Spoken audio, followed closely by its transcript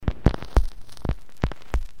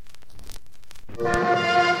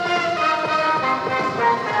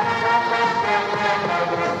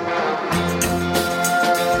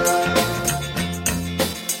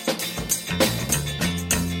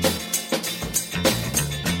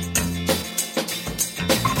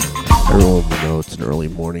Everyone will know it's an early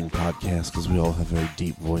morning podcast because we all have very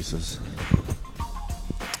deep voices.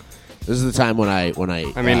 This is the time when I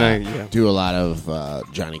do a lot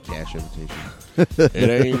of Johnny Cash imitation. It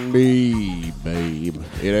ain't me, babe.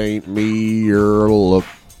 It ain't me you're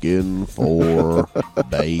looking for,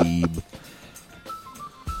 babe.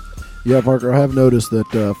 Yeah, Parker, I have noticed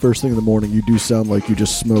that first thing in the morning you do sound like you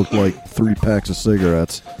just smoked like 3 packs of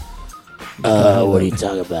cigarettes. What are you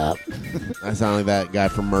talking about? I sound like that guy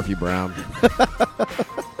from Murphy Brown.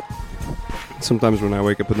 Sometimes when I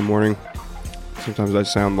wake up in the morning, sometimes I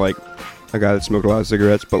sound like a guy that smoked a lot of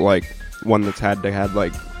cigarettes, but like one that's had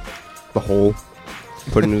like the hole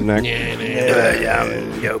put in his neck.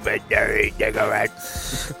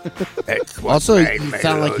 Also, you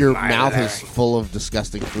sound like your mouth is full of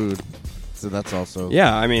disgusting food. So that's also...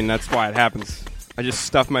 Yeah, I mean, that's why it happens. I just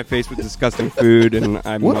stuff my face with disgusting food, and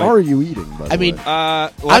I'm What like, are you eating, by the way?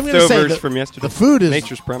 leftovers from yesterday. The food is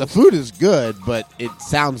Nature's Promise. The food is good, but it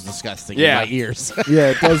sounds disgusting in my ears. Yeah,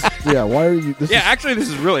 it does. Yeah, why are you... Actually, this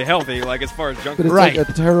is really healthy, like, as far as junk But it's food. like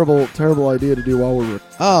a terrible idea to do while we're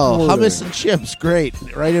Hummus and chips, great.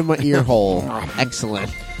 Right in my ear hole.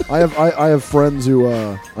 Excellent. I have friends who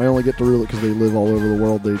I only get to really because they live all over the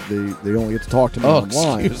world. They only get to talk to me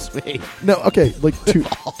online. Excuse me. No, okay, like two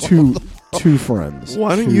friends.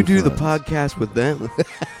 Why don't Two you do the friends. podcast with them?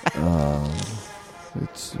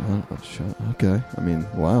 It's okay. I mean,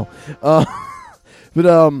 wow. But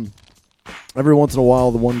every once in a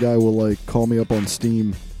while, the one guy will like call me up on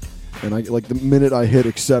Steam, and I like the minute I hit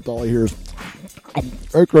accept, all I hear is,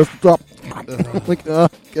 "Hey, Chris, what's up?" Like,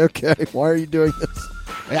 okay, why are you doing this?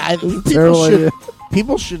 I think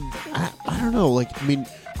people should. I don't know. Like, I mean,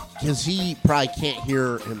 because he probably can't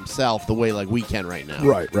hear himself the way like we can right now.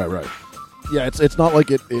 Right. Yeah, it's not like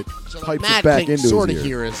it So pipes Matt it back can into sort his of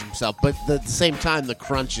ear. hear himself, but at the same time, the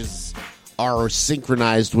crunches are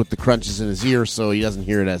synchronized with the crunches in his ear, so he doesn't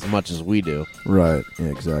hear it as much as we do. Right. Yeah,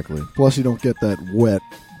 exactly. Plus, you don't get that wet.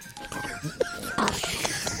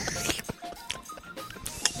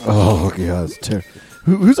 Oh god, it's terrible.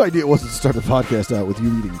 Whose idea was it to start the podcast out with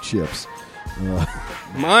you eating chips?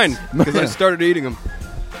 Mine, because I started eating them.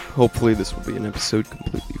 Hopefully this will be an episode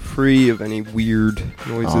completely free of any weird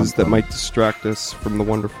noises that might distract us from the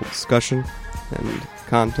wonderful discussion and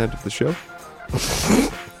content of the show.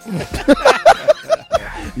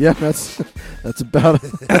 Yeah, that's about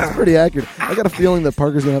it. That's pretty accurate. I got a feeling that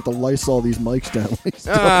Parker's gonna have to Lysol these mics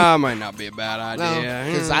down. Might not be a bad idea.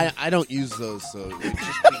 Because I don't use those, so it would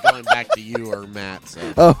just be going back to you or Matt. So.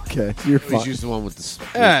 Okay, so you're Please fine. use the one with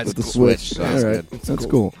With the switch. So All that's right, good. that's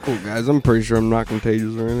cool. Cool, guys. I'm pretty sure I'm not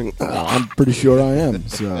contagious or anything. I'm pretty sure I am.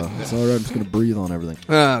 So it's all right. I'm just gonna breathe on everything.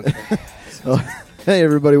 Hey,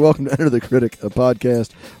 everybody! Welcome to Enter the Critic, a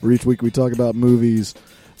podcast where each week we talk about movies,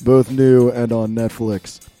 both new and on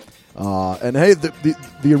Netflix. And hey,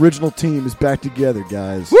 the original team is back together,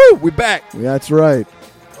 guys. Woo! We back. Yeah, that's right,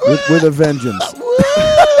 with a vengeance.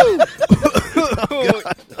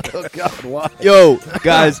 Oh God! Why? Yo,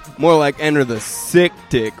 guys, more like enter the sick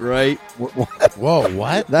tick, right? Whoa,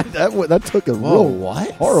 what? That took a Whoa, real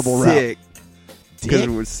what? horrible route. Sick. Because Dick?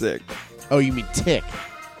 it was sick. Oh, you mean tick?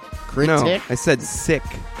 No, Critic? I said sick.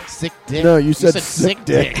 Sick dick? No, you said sick sick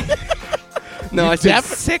dick. No, You I said def-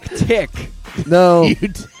 sick tick. No, You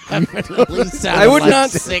definitely sounded I would like not.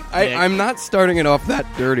 sick dick. I'm not starting it off that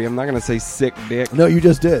dirty. I'm not going to say sick dick. no, you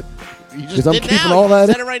just did. You 'Cause just I'm did keeping now. all You that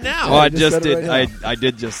said in. it right now. Oh, I just just said it did. right I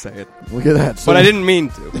did just say it, Look at that. So but I didn't mean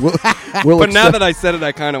to. We'll But now accept- that I said it,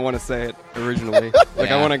 I kind of want to say it originally.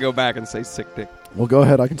 Like I want to go back and say sick dick. well, go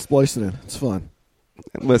ahead. I can splice it in. It's fun.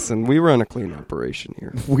 Listen, we run a clean operation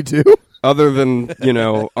here. We do. Other than,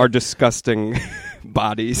 our disgusting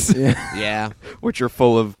bodies, Yeah. which are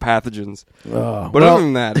full of pathogens. But well, other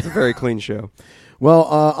than that, it's a very clean show. Well,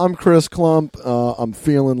 I'm Chris Klump. I'm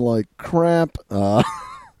feeling like crap.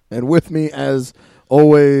 And with me, as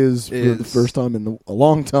always, for the Is- first time in a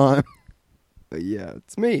long time. Yeah,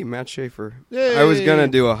 it's me, Matt Schaefer. Yay. I was gonna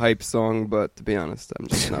do a hype song, but to be honest, I'm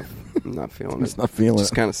just not. I'm not feeling I'm just it. not feeling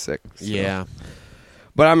Just it. kind of sick. so. Yeah.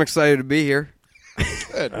 But I'm excited to be here.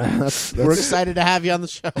 We're excited to have you on the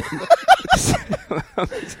show.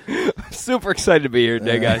 I'm super excited to be here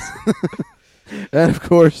today, guys. And, of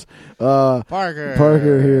course, Parker.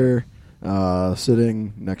 Parker here,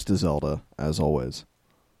 sitting next to Zelda, as always.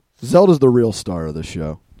 Zelda's the real star of the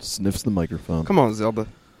show. Sniffs the microphone. Come on, Zelda.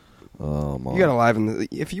 You got to liven.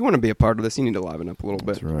 If you want to be a part of this, you need to liven up a little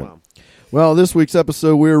bit. That's right. Well, this week's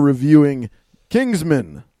episode, we're reviewing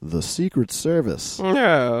Kingsman: The Secret Service.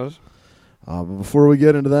 Yes. But before we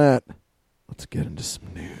get into that, let's get into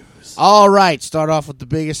some news. All right, start off with the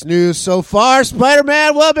biggest news so far.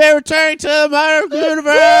 Spider-Man will be returning to the Marvel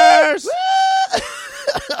Universe.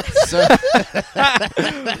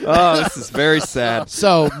 This is very sad.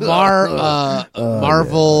 So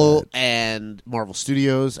Marvel and Marvel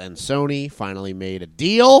Studios and Sony finally made a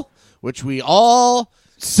deal, which we all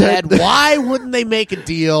said, why wouldn't they make a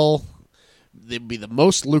deal? It'd be the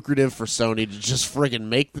most lucrative for Sony to just friggin'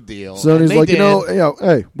 make the deal. Sony's like,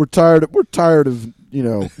 hey, we're tired of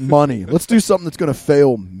money. Let's do something that's going to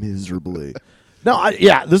fail miserably. No,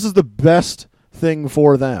 this is the best thing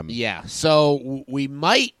for them. Yeah, so we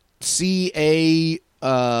might see a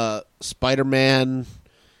Spider-Man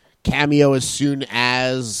cameo as soon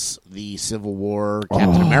as the Civil War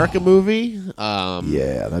Captain America movie.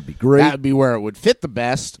 That'd be great. That would be where it would fit the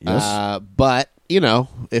best. Yes. But,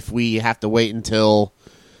 if we have to wait until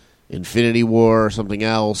Infinity War or something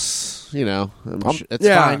else, it's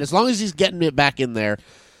fine. As long as he's getting it back in there.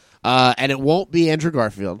 And it won't be Andrew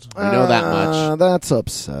Garfield. We know that much. That's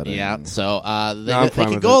upsetting. Yeah, so they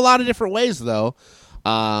can go a lot of different ways, though.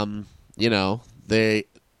 I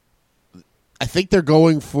think they're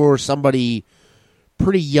going for somebody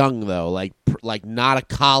pretty young, though, like not a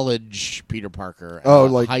college Peter Parker.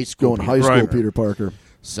 Like high school going high school Peter Parker.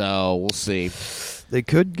 So we'll see. They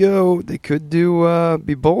could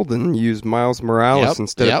be bold and use Miles Morales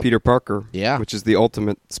instead of Peter Parker. Yeah, which is the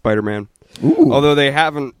ultimate Spider-Man. Ooh. Although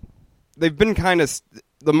they've been kind of,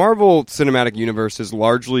 the Marvel Cinematic Universe has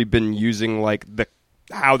largely been using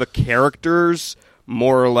how the characters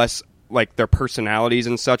more or less like their personalities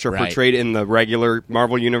and such are portrayed in the regular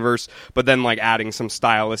Marvel universe, but then adding some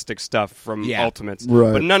stylistic stuff from Ultimates.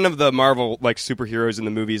 Right. But none of the Marvel superheroes in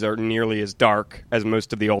the movies are nearly as dark as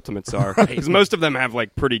most of the Ultimates are, because most of them have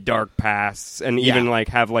pretty dark pasts and even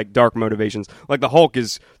have dark motivations. Like the Hulk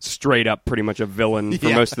is straight up pretty much a villain for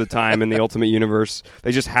most of the time in the Ultimate Universe.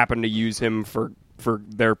 They just happen to use him for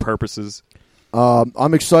their purposes.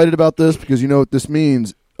 I'm excited about this because you know what this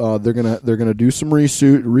means. They're gonna do some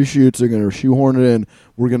reshoots. They're gonna shoehorn it in.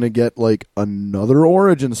 We're gonna get another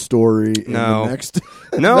origin story in the next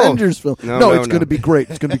Avengers film. It's gonna be great.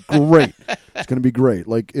 It's gonna be great. It's gonna be great.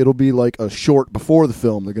 It'll be a short before the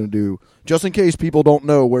film. They're gonna do just in case people don't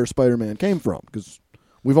know where Spider-Man came from, because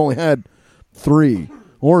we've only had 3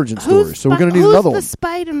 origin stories, so we're gonna need another one. Who's the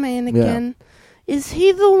Spider-Man again? Yeah. Is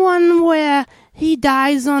he the one where he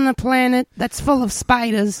dies on a planet that's full of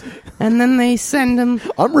spiders, and then they send him...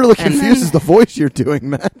 I'm really confused as the voice you're doing,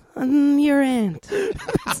 Matt. Your aunt.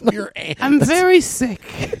 Your aunt. I'm very sick.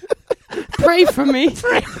 Pray for me.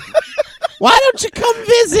 Why don't you come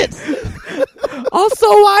visit? Also,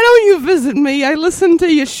 why don't you visit me? I listened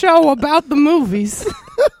to your show about the movies.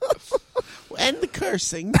 And the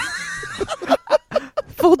cursing.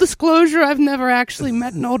 Full disclosure, I've never actually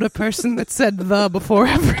met an older person that said "the" before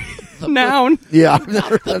every noun. Yeah, I've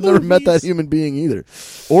never met that human being either.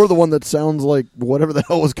 Or the one that sounds like whatever the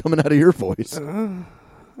hell was coming out of your voice. I'm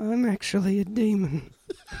actually a demon.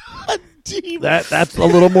 A demon? That's a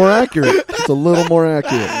little more accurate. It's a little more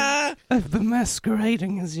accurate. I've been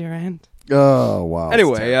masquerading as your aunt. Oh, wow.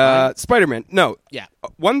 Anyway, Spider-Man. No. Yeah.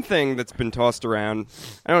 One thing that's been tossed around,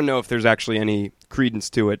 I don't know if there's actually any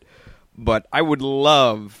credence to it, but I would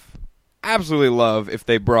absolutely love, if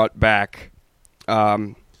they brought back,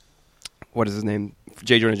 what is his name?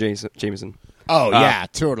 J. Jonah Jameson. Oh, yeah,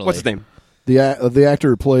 totally. What's his name? The actor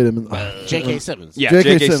who played him. J.K. Simmons. Yeah,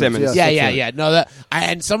 J.K. Simmons. Yeah. No,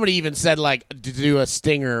 and somebody even said to do a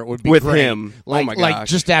stinger would be with great. him. Oh my gosh!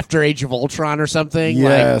 Just after Age of Ultron or something.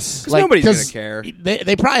 Yes, because nobody's gonna care.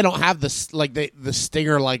 They probably don't have the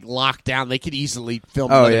stinger locked down. They could easily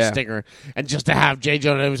film another stinger, and just to have J.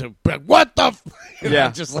 Jonah what the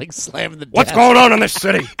just slamming the desk. What's going on in this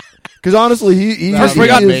city? Because honestly, first we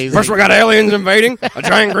got aliens invading, a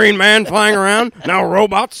giant green man flying around, now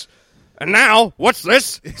robots. And now, what's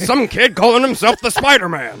this? Some kid calling himself the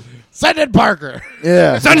Spider-Man. Send in Parker.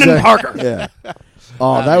 Yeah, send in Parker. Yeah.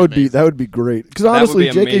 Oh, that would be great. Because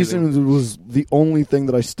honestly, J.K. Simmons was the only thing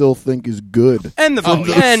that I still think is good. And the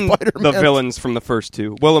villains from the first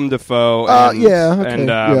 2, Willem Dafoe.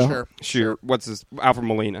 Sure. What's his Alfred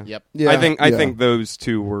Molina. Yep. Yeah, I think those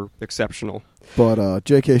 2 were exceptional. But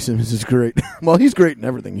J.K. Simmons is great. Well, he's great in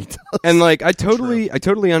everything he does. And I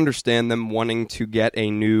totally understand them wanting to get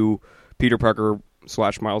a new Peter Parker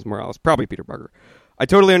 / Miles Morales, probably Peter Parker. I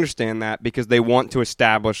totally understand that because they want to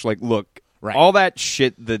establish, look, all that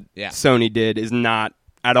shit that Sony did is not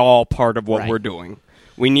at all part of what we're doing.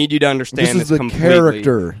 We need you to understand this is the completely.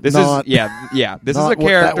 Character. This not, is This is a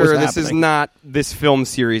character. This is not this film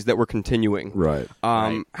series that we're continuing. Right.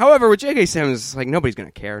 However, with J.K. Simmons, it's like nobody's going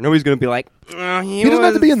to care. Nobody's going to be like, he doesn't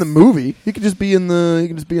have to be in the movie. He could just be in the. He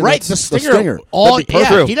can just be in right. The Stinger.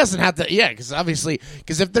 He doesn't have to. Yeah, because obviously,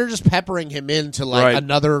 if they're just peppering him into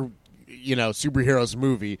another, superheroes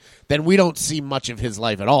movie, then we don't see much of his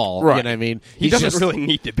life at all. Right. You know what I mean? He doesn't really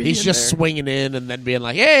need to be. He's just swinging in and then being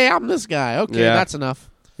like, "Hey, I'm this guy." Okay, that's enough.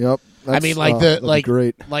 Yep. I mean,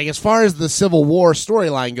 great. Like as far as the Civil War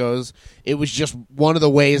storyline goes, it was just one of the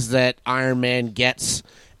ways that Iron Man gets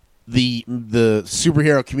the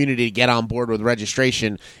superhero community to get on board with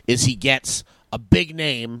registration is he gets a big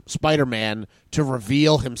name, Spider-Man, to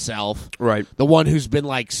reveal himself. Right. The one who's been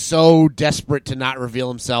like so desperate to not reveal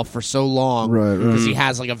himself for so long. Right. Because he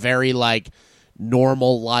has like a very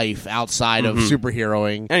normal life outside of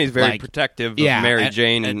superheroing. And he's very protective of Mary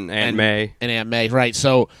Jane and Aunt May. And Aunt May, right.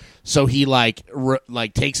 So he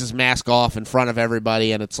takes his mask off in front of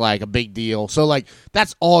everybody, and it's like a big deal. So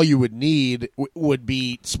that's all you would need would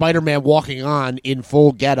be Spider-Man walking on in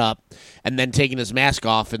full getup, and then taking his mask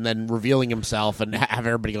off, and then revealing himself, and have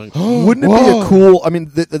everybody going. Wouldn't it be a cool? I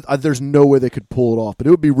mean, there's no way they could pull it off, but it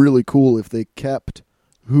would be really cool if they kept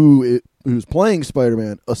who's playing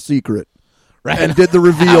Spider-Man a secret. Right. And did the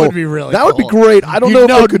reveal. That would be really That would be great. I don't know if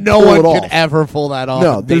they could no pull one it off. could ever pull that off.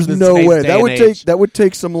 No, there's no way. That would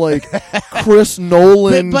take some Chris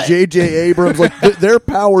Nolan, J.J. Abrams, their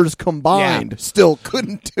powers combined still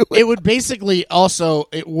couldn't do it. It would basically also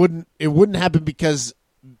it wouldn't happen because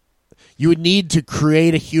you would need to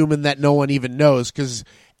create a human that no one even knows because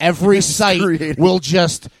every site will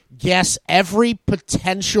just guess every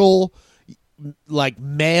potential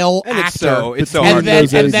male actor, it's so hard.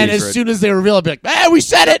 And then as soon as they reveal it, be like, "Hey, we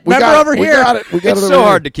said it! Remember over here." It's so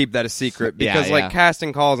hard to keep that a secret because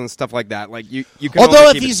casting calls and stuff like that. You can.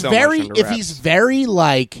 Although if he's very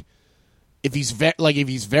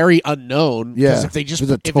unknown, because if they just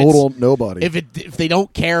a total nobody, if they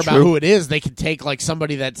don't care about who it is, they can take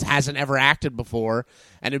somebody that hasn't ever acted before,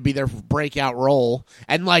 and it'd be their breakout role,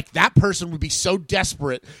 and that person would be so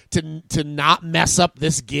desperate to not mess up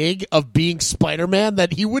this gig of being Spider-Man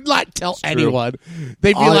that he would not tell anyone.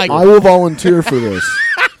 They'd be like, "I will volunteer for this."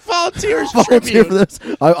 Volunteer for this.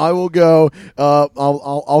 I will go.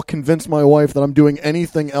 I'll convince my wife that I'm doing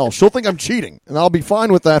anything else. She'll think I'm cheating, and I'll be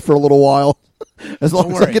fine with that for a little while, as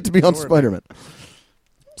long as I get to be on Spider-Man.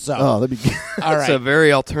 So, that'd be all right. It's a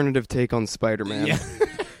very alternative take on Spider-Man. Yeah.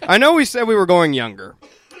 I know we said we were going younger.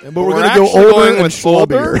 But we're going to go older and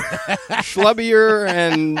schlubbier. Schlubbier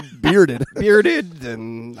and bearded.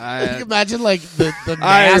 And can you imagine the mask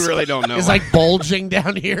I really don't know. Is bulging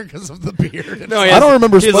down here because of the beard. No, I don't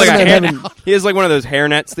remember Spider-Man having... He has one of those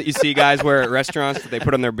hairnets that you see guys wear at restaurants that they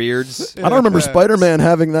put on their beards. I don't remember Spider-Man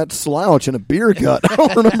having that slouch and a beer cut. I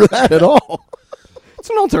don't remember that at all. It's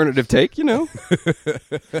an alternative take,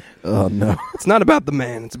 Oh, no. It's not about the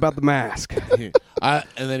man. It's about the mask. And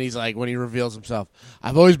then he's like, when he reveals himself,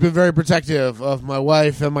 I've always been very protective of my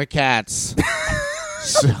wife and my cats.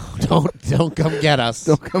 So don't come get us.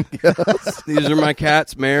 Don't come get us. These are my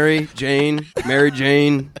cats, Mary Jane,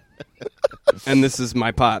 and this is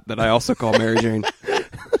my pot that I also call Mary Jane.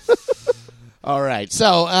 All right.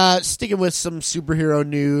 So, sticking with some superhero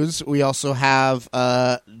news, we also have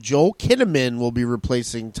Joel Kinnaman will be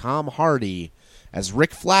replacing Tom Hardy as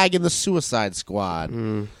Rick Flag in the Suicide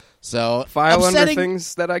Squad. So, file under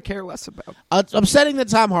things that I care less about. Upsetting that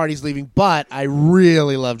Tom Hardy's leaving, but I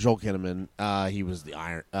really love Joel Kinnaman. He was the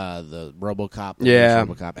RoboCop.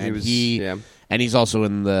 RoboCop, and he's also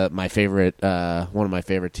in my favorite, one of my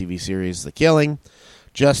favorite TV series, The Killing.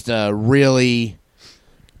 Just a really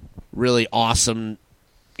awesome,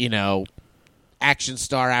 action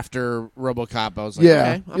star after RoboCop. I was like,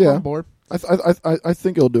 okay, I'm on board. I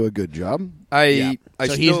think he'll do a good job.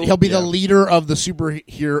 He'll be the leader of the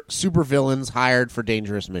super villains hired for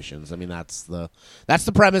dangerous missions. I mean, that's the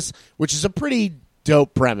premise, which is a pretty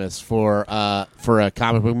dope premise for a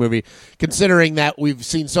comic book movie, considering that we've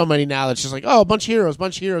seen so many now that's just like, oh, a bunch of heroes.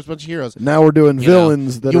 Now we're doing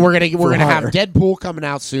villains. We're gonna have Deadpool coming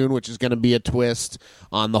out soon, which is gonna be a twist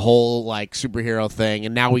on the whole superhero thing,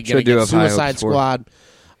 and now we get Suicide Squad.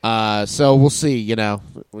 So we'll see.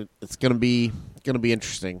 It's gonna be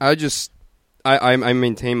interesting. I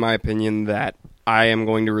maintain my opinion that I am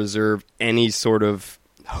going to reserve any sort of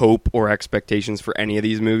hope or expectations for any of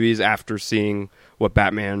these movies after seeing what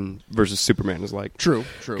Batman versus Superman is like. True.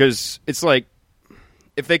 Because it's like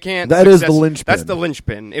If they can't, that is the linchpin. That's the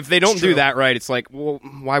linchpin. If they don't do that right, it's like, well,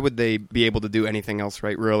 why would they be able to do anything else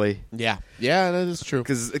right? Really? Yeah, that is true.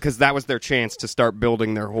 Because that was their chance to start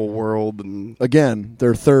building their whole world. And again,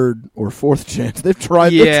 their third or fourth chance. They've tried.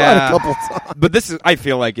 They've tried a couple times. But this is, I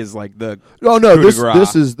feel like, is like the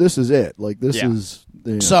this is it. Like this is.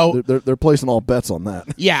 So they're placing all bets on that.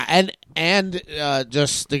 Yeah, and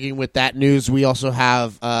just sticking with that news, we also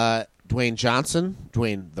have Dwayne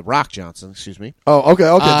The Rock Johnson, excuse me. Oh, okay,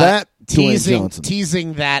 that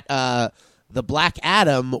teasing that the Black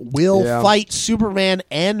Adam will fight Superman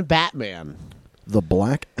and Batman. The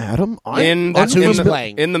Black Adam? That's who he's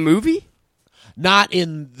playing in the movie. Not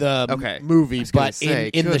in the movie, but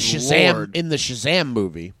in the Shazam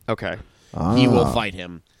movie. Okay, he will fight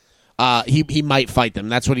him. He might fight them.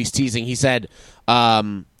 That's what he's teasing. He said,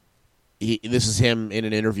 this is him in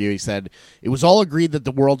an interview. He said, it was all agreed that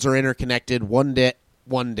the worlds are interconnected one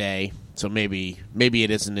day. So maybe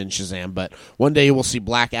it isn't in Shazam, but one day you will see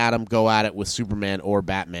Black Adam go at it with Superman or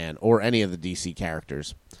Batman or any of the DC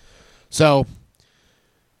characters. So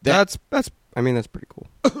that's pretty cool.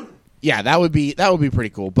 Yeah, that would be pretty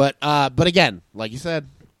cool. But again, like you said,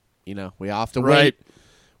 we have to wait.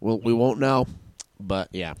 We won't know. But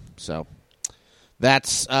yeah, so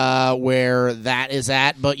that's where that is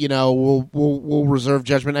at. But we'll reserve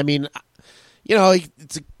judgment. I mean,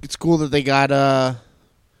 it's cool that they got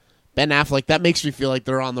Ben Affleck. That makes me feel like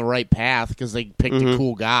they're on the right path because they picked a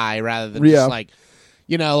cool guy rather than just like,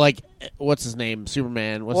 what's his name,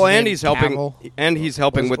 Superman. What's his name? He's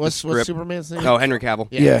helping with the script. What's Superman's name? Oh, Henry Cavill.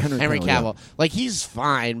 Yeah, Henry Cavill. Yeah. Like he's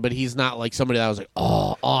fine, but he's not like somebody that was like,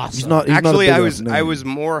 oh, awesome. He's not I was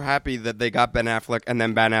more happy that they got Ben Affleck, and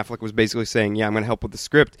then Ben Affleck was basically saying, "Yeah, I'm going to help with the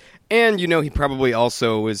script," and he probably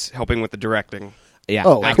also was helping with the directing. Yeah,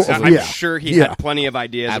 I'm sure he had plenty of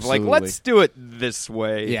ideas Absolutely. of like, let's do it this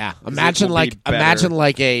way. Yeah, imagine like a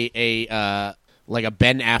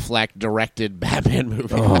Ben Affleck directed Batman movie.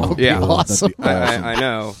 That would be awesome. Awesome. I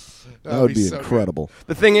know. That would be so incredible. Good.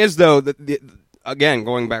 The thing is, though, again,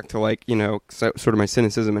 going back to like sort of my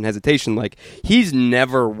cynicism and hesitation, like he's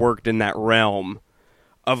never worked in that realm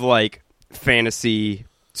of like fantasy,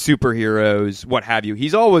 superheroes, what have you.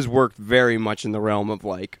 He's always worked very much in the realm of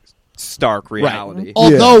like stark reality.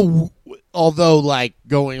 Right. Although like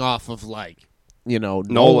going off of like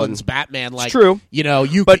Nolan's Batman, like it's true.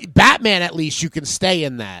 But Batman at least you can stay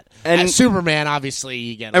in that. And Superman, obviously,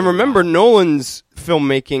 you get. And remember, Nolan's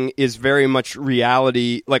filmmaking is very much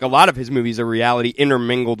reality. Like a lot of his movies are reality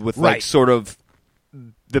intermingled with like sort of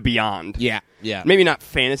the beyond. Yeah. Maybe not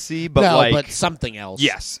fantasy, but but something else.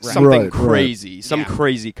 Yes, something crazy, some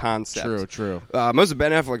crazy concept. True. Most of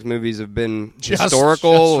Ben Affleck's movies have been just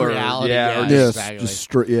historical just or reality.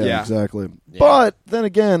 Exactly. Exactly. Yeah. But then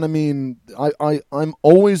again, I mean, I'm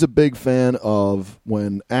always a big fan of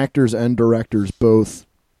when actors and directors both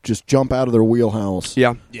just jump out of their wheelhouse.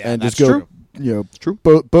 Yeah, and that's just go. True. It's true.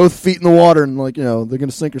 Both feet in the water, and like they're going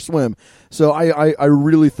to sink or swim. So I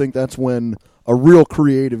really think that's when a real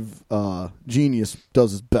creative genius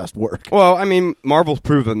does his best work. Well, I mean, Marvel's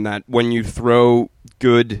proven that when you throw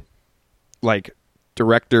good, like,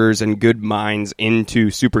 directors and good minds into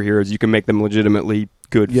superheroes, you can make them legitimately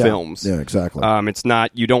good films. Yeah, exactly. It's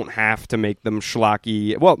not, you don't have to make them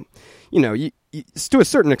schlocky. Well, you, to a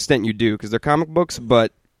certain extent you do because they're comic books,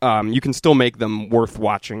 but you can still make them worth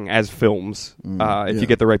watching as films if you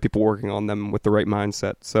get the right people working on them with the right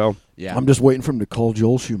mindset. So yeah, I'm just waiting for him to call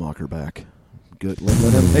Joel Schumacher back. Good. Let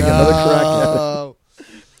him take another crack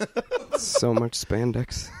at it. So much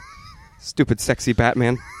spandex. Stupid sexy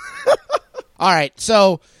Batman. All right,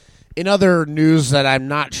 so in other news that I'm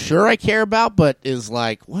not sure I care about, but is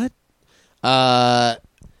like, what? They're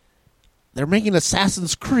making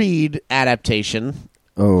Assassin's Creed adaptation.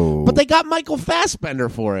 Oh. But they got Michael Fassbender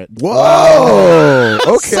for it. Whoa!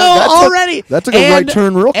 Okay. So that took a right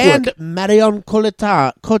turn real quick. And Marion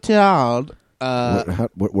Cotillard.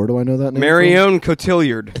 Where do I know that name? Marion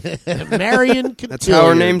Cotillard. Marion Cotillard. That's how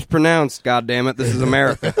her name's pronounced. God damn it! This is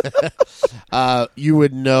America. You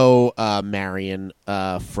would know Marion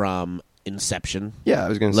from Inception. Yeah, I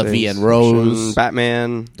was going to say La Vie en Rose,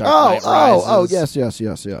 Batman. Dark Knight Rises.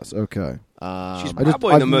 Yes. Okay. She's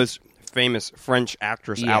probably the most famous French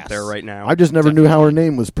actress out there right now. I just never knew how her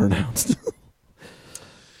name was pronounced.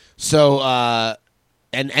 So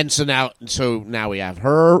now we have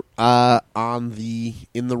her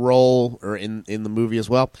in the role or in the movie as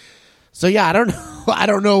well. So yeah, I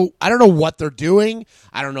don't know what they're doing.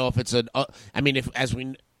 I don't know if it's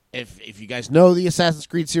if you guys know the Assassin's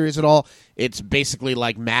Creed series at all, it's basically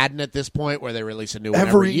like Madden at this point where they release a new one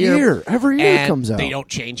every year. Every year it comes out. They don't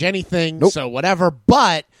change anything, Nope. so whatever.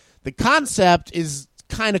 But the concept is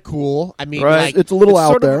kind of cool. I mean, right. like, it's a little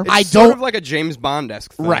out there. It's sort of like a James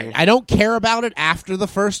Bond-esque thing. Right. I don't care about it after the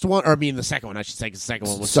first one, or I mean the second one. I should say 'cause the second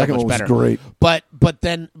one was so much better. Great. But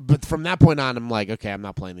from that point on, I'm like, okay, I'm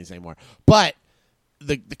not playing these anymore. But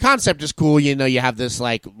the concept is cool. You know, you have this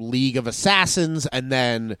like League of Assassins, and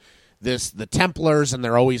then the Templars, and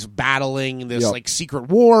they're always battling this like secret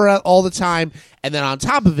war all the time. And then on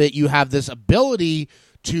top of it, you have this ability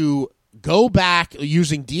to go back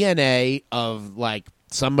using DNA of like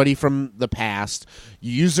somebody from the past.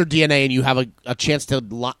 You use their DNA, and you have a chance to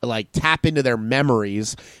like tap into their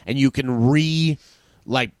memories, and you can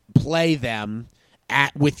play them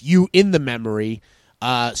with you in the memory,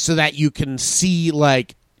 so that you can see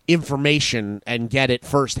like information and get it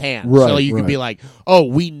firsthand. Right, so you can be like, oh,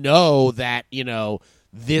 we know that, you know,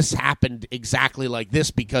 this happened exactly like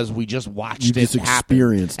this because we just watched it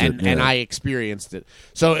happen. And I experienced it.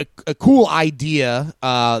 So a cool idea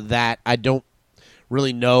that I don't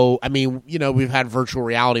really know. I mean, you know, we've had virtual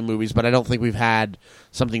reality movies, but I don't think we've had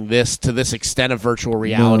something to this extent of virtual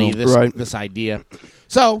reality, this idea.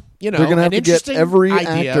 So, you know, they're going to have to get every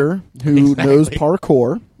idea. Actor who knows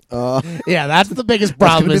parkour. Yeah, that's the biggest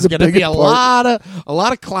problem. Is going to be a lot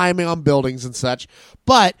of climbing on buildings and such.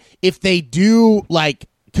 But if they do, like,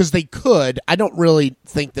 because they could, I don't really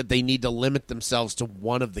think that they need to limit themselves to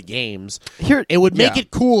one of the games. It would make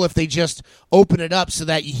it cool if they just open it up so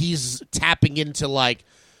that he's tapping into like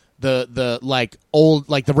the like old,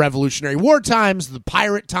 like the Revolutionary War times, the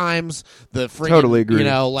pirate times, the friggin', totally agree. You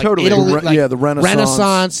know, like totally. Italy, like the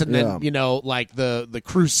Renaissance, and then you know, like the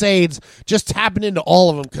Crusades. Just tapping into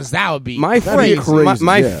all of them because that would be crazy.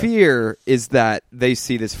 My fear is that they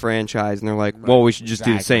see this franchise and they're like, "Well, we should just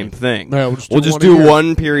do the same thing. Right, we'll just do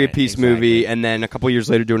one period piece movie, and then a couple years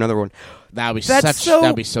later do another one." That'd be so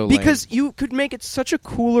lame. Because you could make it such a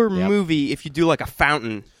cooler movie if you do like a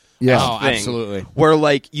fountain. Yeah, absolutely. Where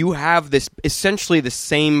like you have this essentially the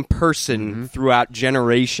same person throughout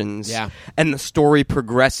generations, and the story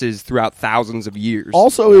progresses throughout thousands of years.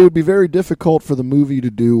 Also, it would be very difficult for the movie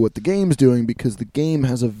to do what the game's doing because the game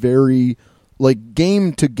has a very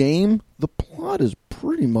game to game. The plot is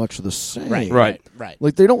pretty much the same. Right.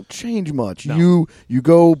 Like they don't change much. No. You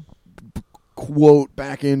go quote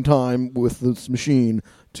back in time with this machine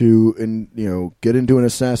to get into an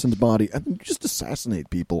assassin's body and you just assassinate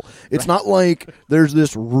people. It's not like there's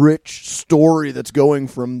this rich story that's going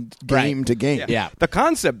from game to game. Yeah. The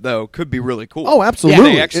concept though could be really cool. Oh,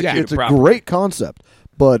 absolutely. It's a great concept.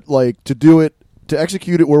 But like to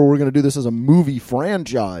execute it where we're going to do this as a movie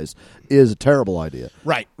franchise is a terrible idea.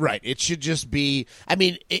 Right. It should just be, I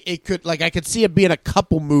mean, it could, like, I could see it being a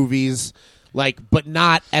couple movies, like, but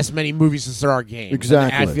not as many movies as there are games.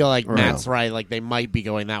 Exactly. I feel like Matt's right. Like, they might be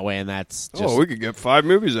going that way, and that's just... we could get 5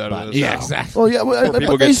 movies out of this. Yeah, exactly. Well, yeah, but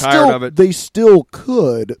people get tired of it. They still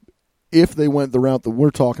could if they went the route that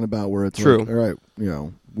we're talking about, where it's true. Like, all right,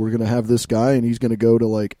 we're going to have this guy, and he's going to go to,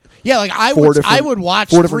 like... Yeah, like, I would watch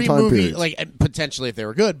 3 movies, periods. like, potentially if they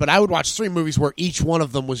were good, but I would watch 3 movies where each one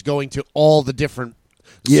of them was going to all the different...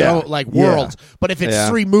 worlds. But if it's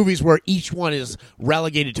 3 movies where each one is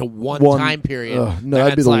relegated to one time period, no,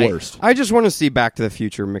 that'd be the worst. I just want to see Back to the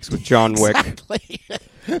Future mixed with John Wick. Exactly.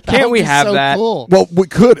 Can't we have so that? Cool. Well, we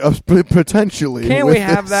could potentially. Can't we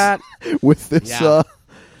have that with this?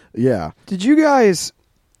 Yeah. Did you guys?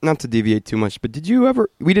 Not to deviate too much, but did you ever?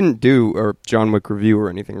 We didn't do a John Wick review or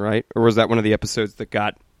anything, right? Or was that one of the episodes that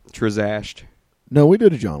got trashed? No, we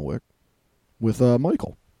did a John Wick with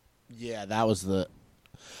Michael. Yeah, that was the.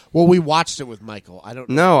 Well, we watched it with Michael. I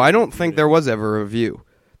don't think there was ever a review.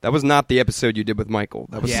 That was not the episode you did with Michael.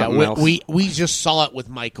 That was something else. We just saw it with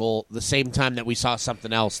Michael the same time that we saw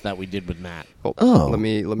something else that we did with Matt. Let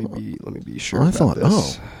me be sure. I thought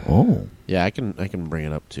this. Oh. Yeah, I can bring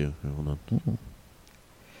it up too. Hold on.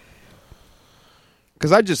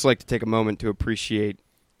 Because I'd just like to take a moment to appreciate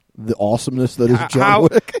the awesomeness that is John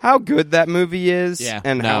Wick. How good that movie is,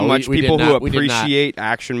 and how much people who appreciate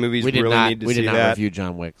action movies really need to see that. We did not review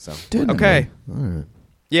John Wick, so. Okay. All right.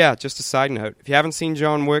 Yeah, just a side note. If you haven't seen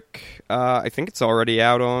John Wick, I think it's already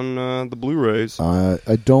out on the Blu-rays. I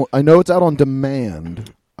know it's out on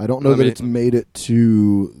demand. I don't know that it's made it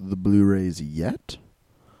to the Blu-rays yet.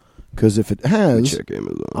 Because if it has,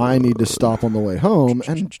 I need to stop on the way home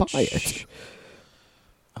and buy it.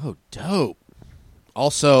 Oh, dope.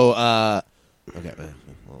 Also, okay.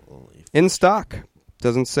 In stock.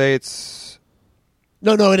 Doesn't say it's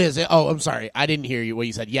No, it is. Oh, I'm sorry. I didn't hear you what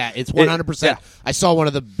you said. Yeah, it's 100%. Yeah. I saw one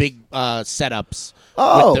of the big setups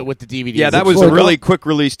with the DVD. Yeah, that was a really quick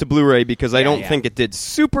release to Blu-ray because I don't think it did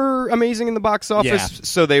super amazing in the box office. Yeah.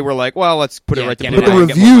 So they were like, well, let's put it right to But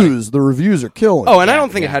Blu-ray. the reviews are killing. Oh, and I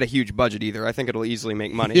don't think it had a huge budget either. I think it'll easily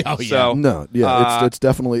make money. Oh, yeah. So, it's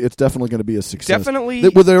definitely going to be a success. Definitely.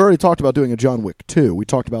 They already talked about doing a John Wick 2. We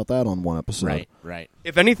talked about that on one episode. Right.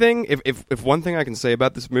 If anything, if one thing I can say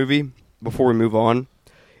about this movie before we move on,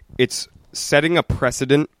 it's setting a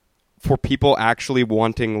precedent for people actually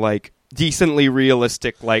wanting like decently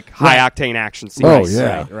realistic, like high octane action scenes. Oh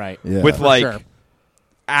yeah, right. Yeah. With like sure.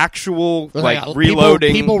 actual like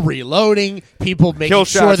reloading, people reloading, people making kill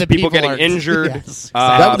sure shots, that people people getting are injured, Yes,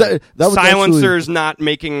 that was silencers not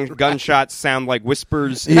making gunshots sound like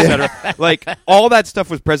whispers, etc. Like all that stuff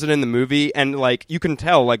was present in the movie, and like you can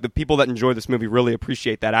tell, like the people that enjoy this movie really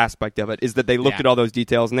appreciate that aspect of it. Is that they looked at all those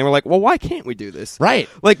details and they were like, "Well, why can't we do this?" Right.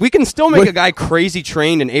 Like we can still make a guy crazy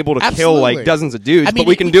trained and able to kill Absolutely. like dozens of dudes, I mean, but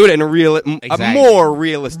we can do it in a more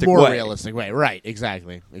realistic way. Right.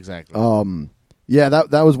 Exactly. Yeah,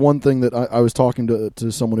 that was one thing that I was talking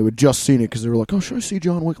to someone who had just seen it because they were like, "Oh, should I see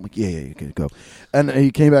John Wick?" I'm like, "Yeah, okay, go." And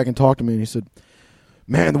he came back and talked to me, and he said,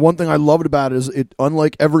 "Man, the one thing I loved about it is it,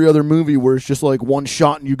 unlike every other movie where it's just like one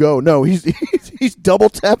shot and you go. No, he's double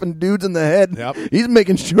tapping dudes in the head. Yep. He's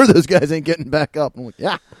making sure those guys ain't getting back up." I'm like,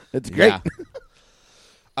 "Yeah, it's great."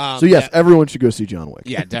 Yeah. So yes, everyone should go see John Wick.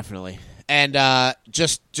 Yeah, definitely. And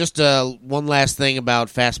just one last thing about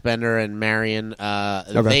Fassbender and Marion.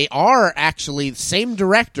 They are actually the same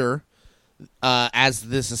director as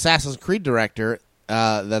this Assassin's Creed director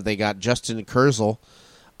that they got, Justin Kurzel.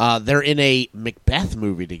 They're in a Macbeth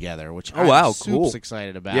movie together, which I'm super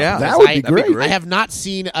excited about. Yeah, that would be great. I have not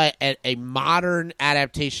seen a modern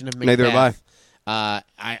adaptation of Macbeth. Neither have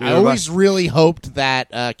I always really hoped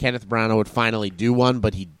that Kenneth Branagh would finally do one,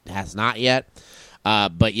 but he has not yet.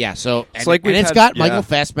 But yeah, so it's got Michael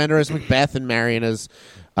Fassbender as Macbeth and Marion as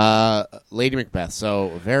Lady Macbeth.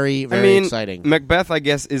 So very, very exciting. Macbeth, I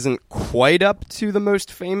guess, isn't quite up to the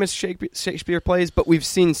most famous Shakespeare plays, but we've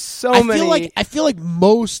seen many. I feel like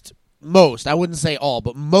most. I wouldn't say all,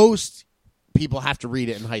 but most people have to read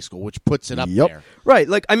it in high school, which puts it up there. Right.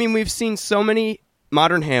 Like, I mean, we've seen so many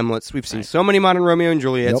modern Hamlets. We've seen so many modern Romeo and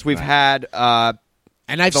Juliets. Yep. We've had, and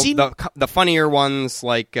I've seen the funnier ones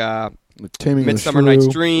like Taming Midsummer Night's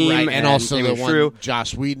Dream, and also Taming the Shrew. one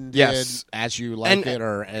Joss Whedon did, Yes. As You Like It,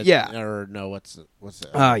 or no, what's it?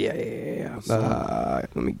 Yeah.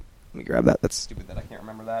 Let me grab that. That's stupid that I can't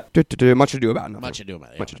remember that. Much Ado About Nothing. Much Ado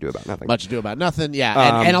About Nothing. Much Ado About Nothing.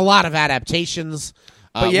 Yeah, and a lot of adaptations.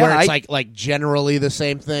 But yeah, where it's like generally the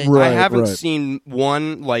same thing. Right, I haven't seen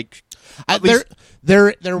one like. There's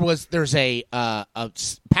a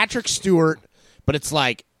Patrick Stewart, but it's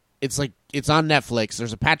on Netflix.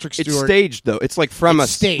 There's a Patrick Stewart. It's staged though. It's like from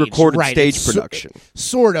recorded stage production.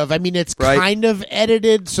 Sort of. I mean, it's kind of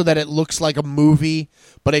edited so that it looks like a movie,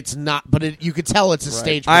 but it's not. But you could tell it's a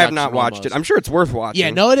stage production. I have not watched it. I'm sure it's worth watching. Yeah,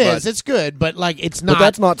 no, it is. It's good, but like it's not. But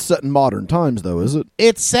that's not set in modern times, though, is it?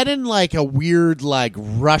 It's set in like a weird, like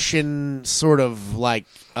Russian sort of like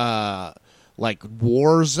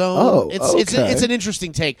war zone. Oh, it's an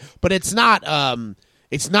interesting take, but it's not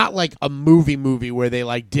like a movie where they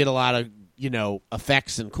like did a lot of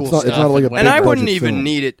effects and cool stuff. It's not like and I wouldn't even film.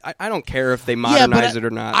 need it. I don't care if they modernize it or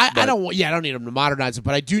not. I don't need them to modernize it,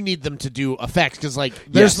 but I do need them to do effects because like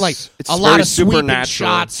there's it's a lot of sweeping supernatural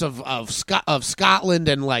shots of Scotland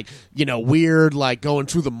and like weird like going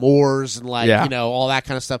through the moors and like all that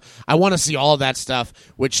kind of stuff. I want to see all of that stuff,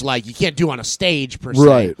 which like you can't do on a stage per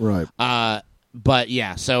se. Right. But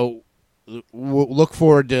yeah, so we'll look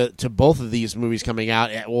forward to both of these movies coming out.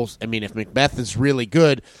 Well, I mean, if Macbeth is really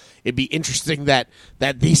good, it'd be interesting that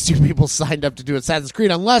these two people signed up to do Assassin's Creed,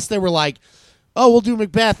 unless they were like, "Oh, we'll do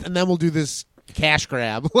Macbeth and then we'll do this cash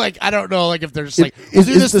grab." Like, I don't know, like if they're just like, "We'll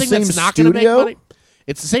do this thing that's not going to make money."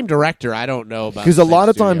 It's the same director. I don't know about because a lot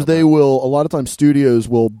of times studios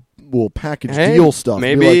will package deal stuff.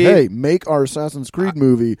 Maybe be like, hey, make our Assassin's Creed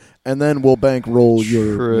movie, and then we'll bankroll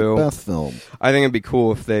your Macbeth film. I think it'd be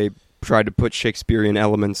cool if they tried to put Shakespearean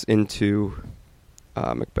elements into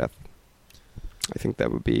Macbeth. I think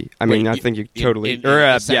that would be. I mean, I think you totally.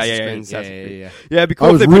 Yeah. It'd be cool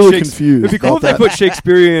I was if they really put confused. It'd be cool if they put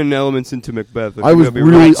Shakespearean elements into Macbeth. I was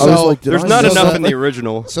like, there's not enough in the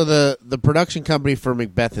original. So the production company for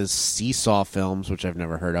Macbeth is Seesaw Films, which I've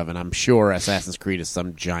never heard of, and I'm sure Assassin's Creed is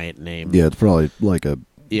some giant name. Yeah, it's probably like a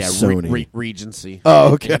Sony Regency.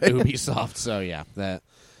 Oh, okay. Ubisoft. So yeah, that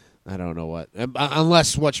I don't know what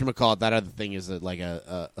unless whatchamacallit, that other thing is like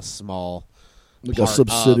a small. Like a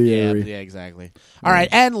subsidiary. Yeah, exactly. All right,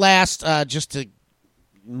 and last, just to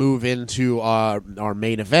move into our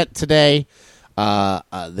main event today.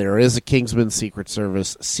 There is a Kingsman Secret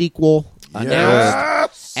Service sequel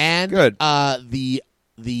announced, and good.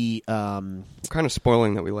 The kind of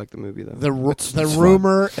spoiling that we like the movie though. The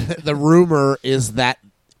rumor is that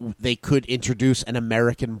they could introduce an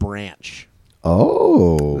American branch.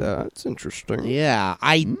 Oh, that's interesting. Yeah,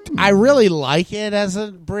 I really like it as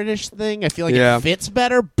a British thing. I feel like it fits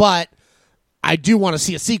better, but I do want to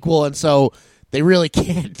see a sequel, and so they really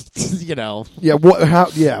can't, Yeah,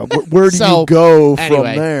 where do you go from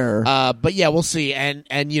there? But yeah, we'll see, and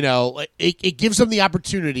it gives them the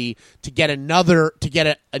opportunity to get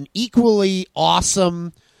an equally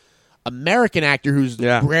awesome American actor who's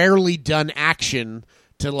rarely done action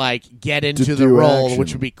to get into the role, action.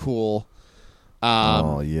 Which would be cool.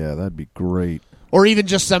 That'd be great. Or even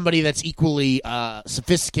just somebody that's equally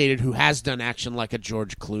sophisticated who has done action, like a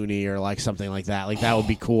George Clooney or something like that. That would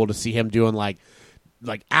be cool to see him doing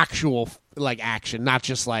actual action, not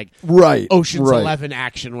just Ocean's 11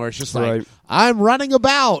 action, where it's just I'm running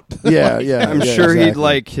about. Yeah, I'm sure he'd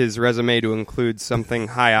like his resume to include something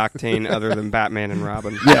high octane other than Batman and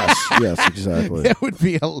Robin. Yes, exactly. It would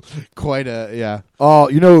be quite a Oh,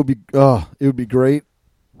 it would be great.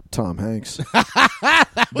 Tom Hanks.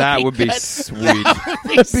 That would be sweet.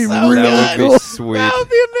 That'd be really cool. Sweet. That would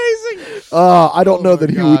be amazing. I don't know that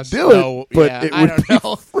he would do it, but it would be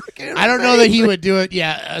freaking I don't know that he would do it,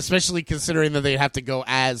 especially considering that they'd have to go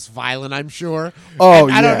as violent, I'm sure. Oh,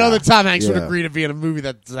 I don't know that Tom Hanks would agree to be in a movie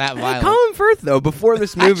that's that violent. Colin Firth, though, before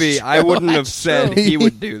this movie, I wouldn't have said he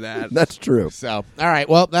would do that. That's true. So, all right,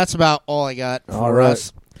 well, that's about all I got for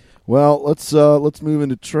us. Well, let's move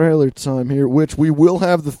into trailer time here, which we will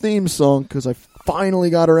have the theme song because I finally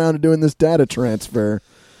got around to doing this data transfer.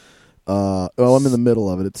 I'm in the middle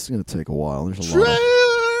of it. It's going to take a while. There's a lot,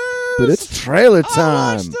 but it's trailer time.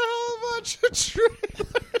 I watched a whole bunch of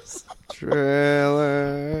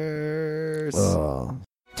trailers.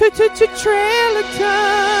 Trailers. Trailer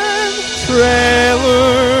time.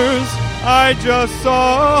 Trailers. I just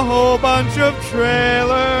saw a whole bunch of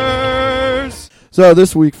trailers. So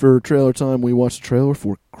this week for trailer time, we watched a trailer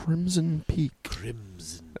for Crimson Peak.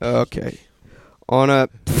 Okay. On a...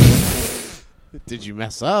 Did you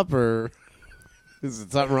mess up, or is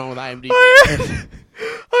it something wrong with IMDb? I had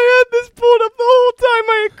this pulled up the whole time.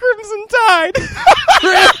 I had Crimson Tide.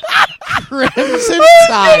 Crimson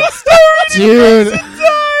Tide. Dude.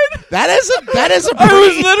 That is a pretty... I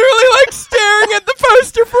was literally staring at the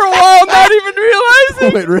poster for a while, not even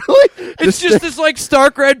realizing. Wait, really? It's just this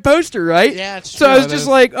stark red poster, right? Yeah, it's true. So I was just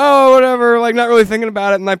whatever, not really thinking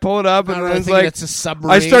about it, and I pull it up, and then it's it's a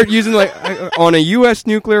submarine. I start using on a U.S.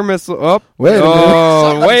 nuclear missile. Oh, wait a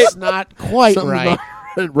minute. Wait, not quite right.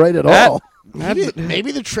 Not right at all.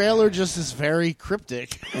 Maybe the trailer just is very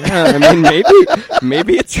cryptic. Yeah, I mean,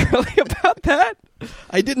 maybe it's really about that.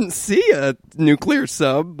 I didn't see a nuclear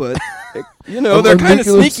sub, but they're kind of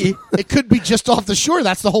sneaky. It could be just off the shore.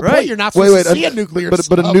 That's the whole point. You're not supposed to see a nuclear sub.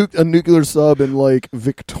 But a nuclear sub in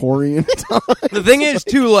Victorian times. The thing is,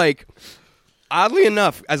 too, oddly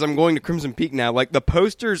enough, as I'm going to Crimson Peak now, the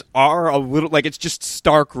posters are a little it's just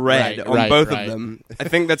stark red on both of them. I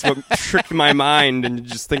think that's what tricked my mind into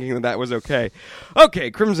just thinking that was okay.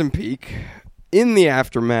 Okay, Crimson Peak. In the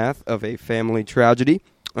aftermath of a family tragedy,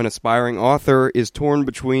 an aspiring author is torn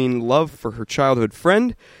between love for her childhood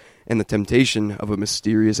friend and the temptation of a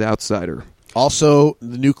mysterious outsider. Also,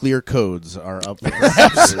 the nuclear codes are up for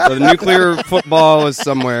grabs. So the nuclear football is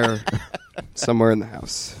somewhere in the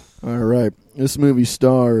house. All right. This movie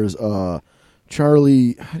stars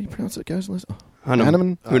Charlie... How do you pronounce that guy's last?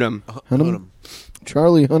 Hunnam.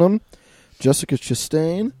 Charlie Hunnam, Jessica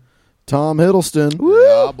Chastain, Tom Hiddleston.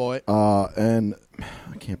 Oh, boy. And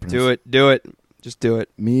I can't pronounce Do it. Just do it.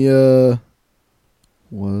 Mia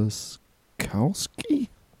Wasikowska?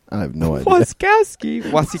 I have no idea.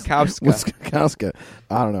 Wasikowska.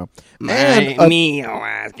 I don't know. Mia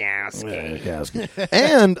Wasikowska.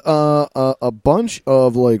 And a bunch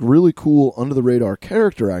of really cool under the radar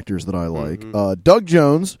character actors that I like. Mm-hmm. Doug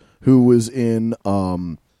Jones, who was in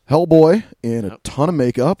Hellboy in a ton of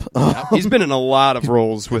makeup. He's been in a lot of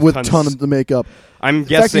roles with ton of the makeup. I'm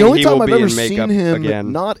guessing he will be in makeup again. The only time I've ever seen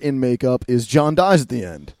him not in makeup is John Dies at the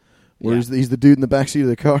End, where he's the dude in the backseat of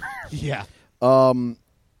the car. Yeah.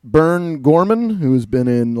 Bern Gorman, who's been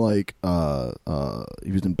in he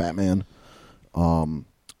was in Batman,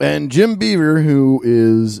 and Jim Beaver, who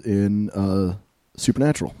is in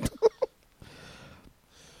Supernatural.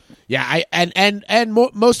 Yeah,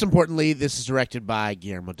 most importantly, this is directed by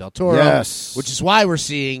Guillermo del Toro. Yes, which is why we're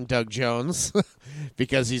seeing Doug Jones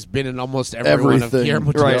because he's been in almost every one of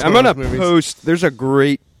Guillermo del Toro's I'm gonna movies. post. There's a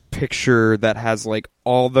great picture that has like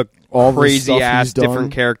all the crazy ass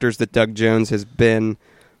different characters that Doug Jones has been.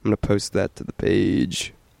 I'm going to post that to the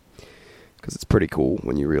page because it's pretty cool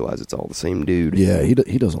when you realize it's all the same dude. Yeah, he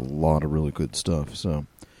does a lot of really good stuff. So,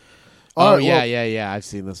 yeah. I've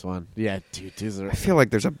seen this one. Yeah, dude. I feel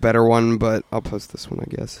like there's a better one, but I'll post this one,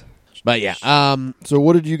 I guess. But yeah. So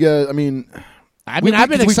what did you guys? I've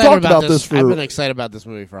been excited about this. I've been excited about this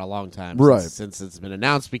movie for a long time, right? Since it's been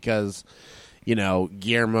announced, because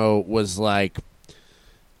Guillermo was like,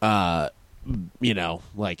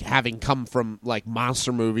 like having come from like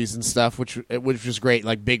monster movies and stuff, which was great,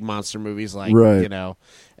 like big monster movies, like right.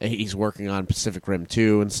 He's working on Pacific Rim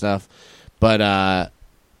 2 and stuff. But I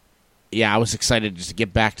was excited just to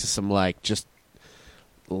get back to some like just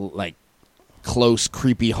like close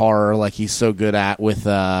creepy horror, like he's so good at with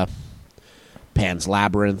Pan's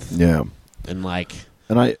Labyrinth. Yeah, and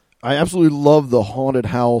I absolutely love the haunted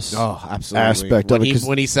house aspect of it.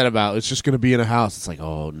 When he said about it's just going to be in a house, it's like,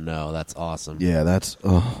 oh no, that's awesome. Yeah, that's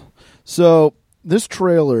so this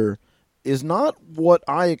trailer is not what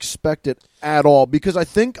I expected at all, because I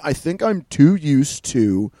think I'm too used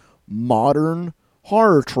to modern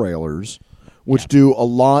horror trailers, which do a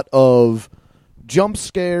lot of jump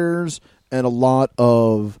scares and a lot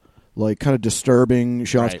of like kind of disturbing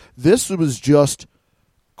shots. Right. This was just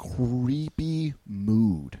creepy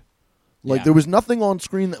mood. Like there was nothing on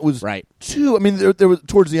screen that was too. I mean, there was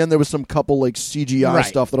towards the end there was some couple like CGI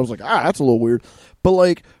stuff that I was like, that's a little weird. But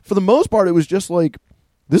like for the most part, it was just like,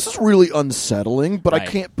 this is really unsettling, but I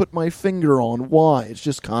can't put my finger on why. It's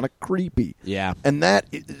just kind of creepy. Yeah, and that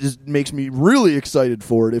just makes me really excited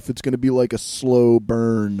for it if it's going to be like a slow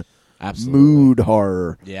burn, mood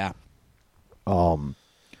horror. Yeah.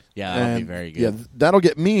 Yeah, that'll be very good. Yeah, that'll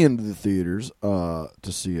get me into the theaters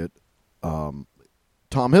to see it.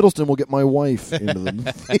 Tom Hiddleston will get my wife into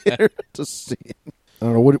the theater to see it. I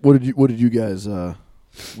don't know. What did you guys? I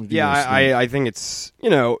think it's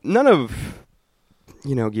none of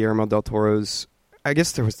Guillermo del Toro's. I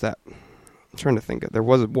guess there was that. I'm trying to think. There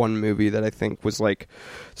was one movie that I think was like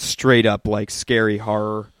straight up like scary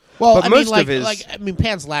horror. Well, but most of his,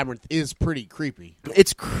 Pan's Labyrinth is pretty creepy.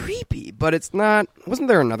 It's creepy, but it's not. Wasn't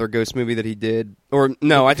there another ghost movie that he did? Or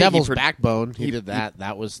no, I think Devil's Backbone. He did that.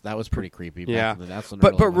 That was pretty creepy. Yeah,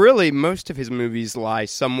 but really, most of his movies lie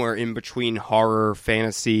somewhere in between horror,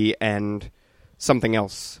 fantasy, and something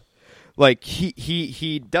else. Like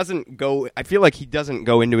he doesn't go. I feel like he doesn't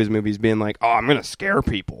go into his movies being like, "Oh, I'm going to scare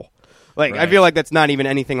people." Like I feel like that's not even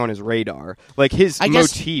anything on his radar. Like his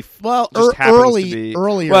motif. Well, just happens to be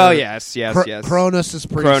earlier. Well, yes. Kronos is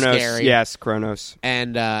pretty scary. Yes, Kronos.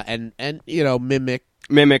 And Mimic.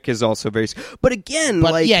 Mimic is also very, but again,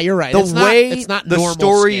 you're right. It's not the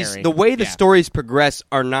stories, scary. the way the stories progress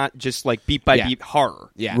are not just like beat by beat horror.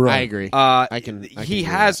 Yeah, right. I agree. He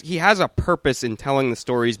has a purpose in telling the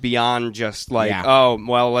stories beyond just like, oh,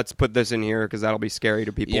 well, let's put this in here because that'll be scary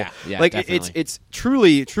to people. Yeah, like definitely. it's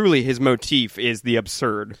truly his motif is the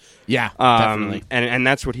absurd. Yeah, definitely, and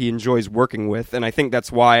that's what he enjoys working with, and I think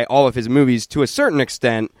that's why all of his movies, to a certain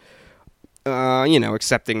extent,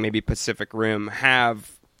 excepting maybe Pacific Rim,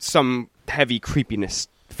 have some heavy creepiness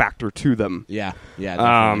factor to them. Yeah,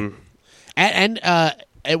 definitely. And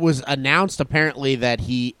it was announced apparently that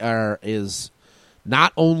he is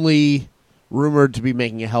not only rumored to be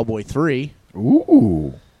making a Hellboy 3.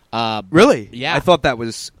 Ooh. Really? Yeah. I thought that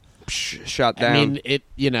was shot down. I mean, I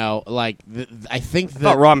think that... I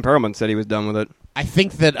thought Ron Perlman said he was done with it. I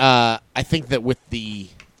think that with the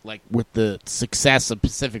success of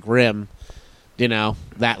Pacific Rim,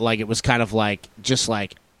 that like it was kind of like just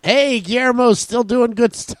like, hey, Guillermo's still doing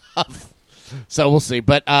good stuff. So we'll see.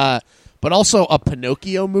 But also a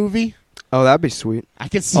Pinocchio movie. Oh, that'd be sweet. I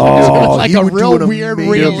could see like a real weird,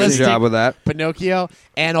 realistic job with that. Pinocchio.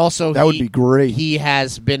 And also that would be great. He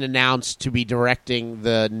has been announced to be directing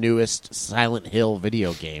the newest Silent Hill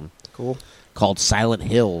video game. Cool. Called Silent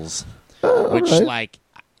Hills. Which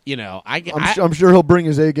I'm sure he'll bring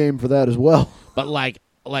his A game for that as well. But like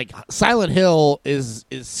Silent Hill is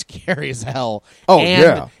scary as hell. Oh,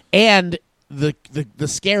 yeah. And the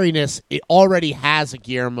scariness, it already has a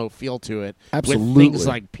Guillermo feel to it. Absolutely. With things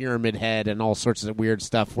like Pyramid Head and all sorts of weird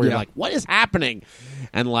stuff where you're like, what is happening?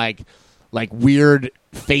 And like weird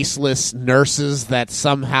faceless nurses that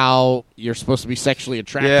somehow you're supposed to be sexually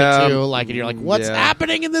attracted to, and you're like, what's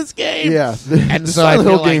happening in this game? Yeah, and the so Silent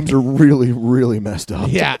Hill I feel games are really, really messed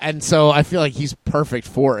up. Yeah, and so I feel like he's perfect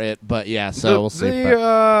for it. But we'll see.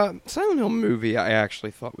 The Silent Hill movie I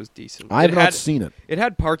actually thought was decent. I have not seen it. It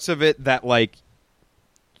had parts of it that like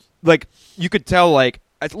you could tell, like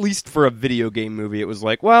at least for a video game movie, it was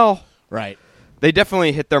like, well, right. They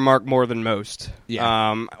definitely hit their mark more than most.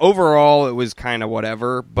 Yeah. Overall, it was kind of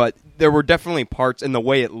whatever, but there were definitely parts, and the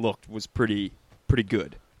way it looked was pretty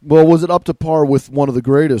good. Well, was it up to par with one of the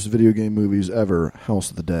greatest video game movies ever, House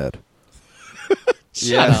of the Dead?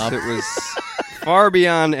 Yes, it was far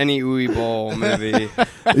beyond any Uwe Boll movie.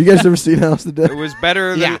 You guys ever seen House of the Dead? It was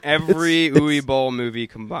better than every Uwe Boll movie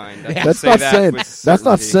combined. That's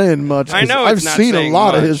not saying much. I know I've seen a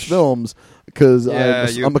lot of his films because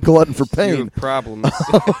I'm a glutton for pain. You have problems.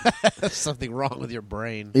 There's something wrong with your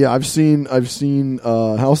brain. Yeah, I've seen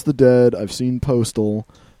House of the Dead. I've seen Postal.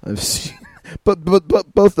 I've seen, but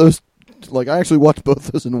both those. Like, I actually watched both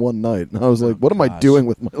those in one night, and I was like, "What am I doing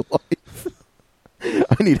with my life?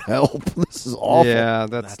 I need help. This is awful." Yeah,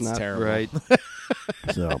 that's not terrible. right.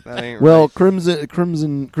 So, that ain't well, right.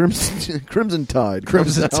 Crimson Tide.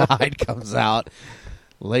 Crimson Tide comes out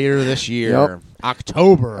later this year,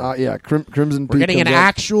 October. Yeah, Crimson. We're getting an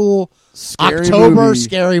actual scary October movie.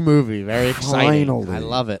 scary movie. Very exciting. Finally. I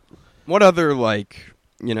love it. What other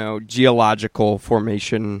geological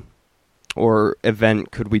formation or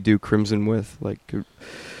event could we do Crimson with? Like, could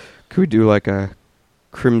we do like a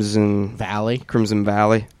Crimson Valley?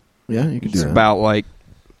 Yeah, you could do it's that. about like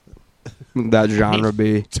that genre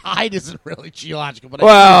be. Tide isn't really geological, but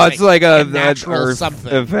it's like a natural Earth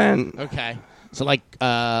something event. Okay, so like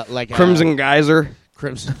Crimson Geyser.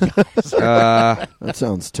 Crimson. That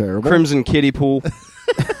sounds terrible. Crimson Kiddie Pool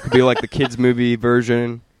could be like the kids movie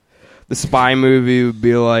version. The spy movie would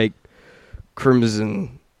be like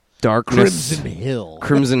Crimson Darkness.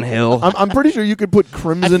 Crimson Hill. I'm pretty sure you could put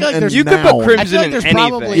crimson like and you noun. could put crimson in there's anything.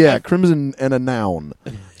 probably Yeah, crimson and a noun.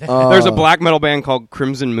 There's a black metal band called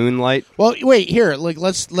Crimson Moonlight. Well, wait here. Like,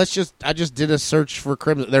 let's just. I just did a search for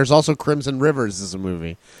Crimson. There's also Crimson Rivers is a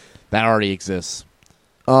movie that already exists.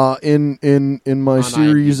 In my On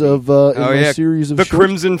series IMDb. of series of The short-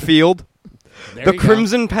 Crimson Field. There The you go.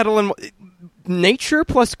 Crimson Petal and nature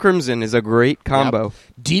plus crimson is a great combo. Yep.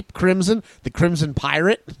 Deep Crimson, the Crimson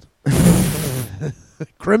Pirate,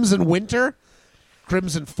 Crimson Winter,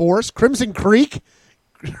 Crimson Forest, Crimson Creek.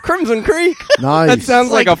 Crimson Creek. Nice. That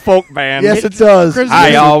sounds like a folk band. Yes, it does. Crimson- Hi,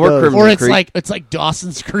 y'all. It We're does. Crimson Or it's Creek. like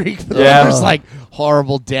Dawson's Creek. But Yeah. there's like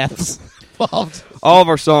horrible deaths involved. All of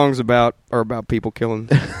our songs are about people killing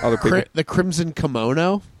other people. The Crimson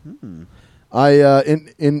Kimono. I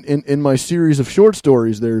in my series of short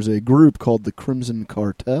stories, there's a group called the Crimson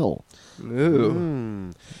Cartel.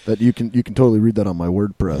 Ooh. That you can totally read that on my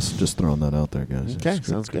WordPress. Just throwing that out there, guys. Okay, Just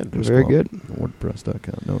sounds good. just Very go good. on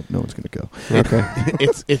WordPress.com. No one's going to go. Okay.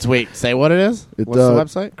 It's wait, say what it is? It,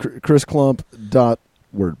 What's the website?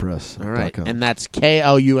 chrisclump.wordpress.com. All right, and that's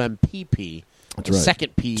KLUMPP. That's The right.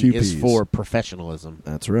 second P 2 is Ps. for professionalism.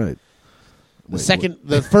 That's right.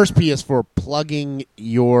 The first P is for plugging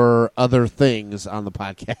your other things on the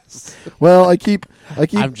podcast. Well, I keep.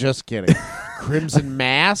 I'm just kidding. Crimson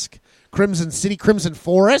Mask, Crimson City, Crimson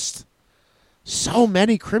Forest. So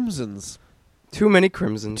many crimsons. Too many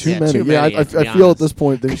crimsons. Yeah, many. too Yeah, many, I to be feel honest. at this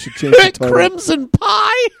point they should change the title. Crimson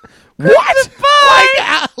Pie. What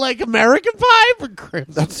pie? Like American Pie for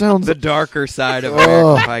Crimson. That sounds. The darker side of Oh.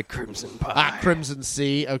 American Pie, Crimson Pie. Crimson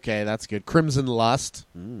Sea. Okay, that's good. Crimson Lust.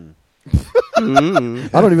 I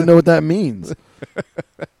don't even know what that means.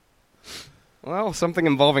 Well, something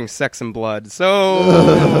involving sex and blood.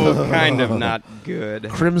 So, kind of not good.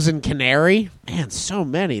 Crimson Canary. Man, so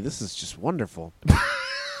many. This is just wonderful.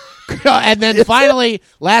 And then finally,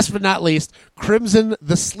 last but not least, Crimson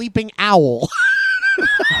the Sleeping Owl.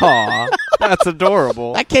 Aw, that's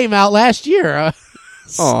adorable. That came out last year.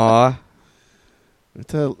 Aw.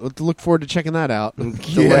 To look forward to checking that out.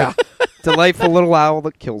 Yeah. Delightful little owl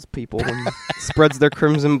that kills people and spreads their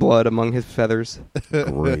crimson blood among his feathers.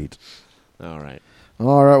 Great. All right.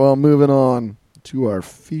 All right. Well, moving on to our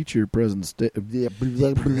feature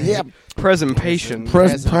presentation. Presentation.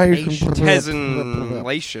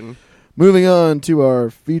 Presentation. Moving on to our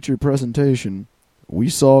feature presentation, we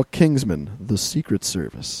saw Kingsman: The Secret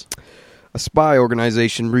Service. A spy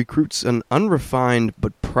organization recruits an unrefined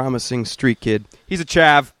but promising street kid. He's a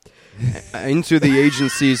chav. Into the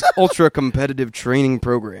agency's ultra-competitive training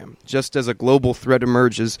program, just as a global threat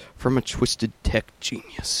emerges from a twisted tech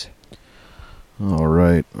genius. All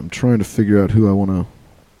right. I'm trying to figure out who I want to...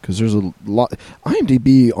 Because there's a lot...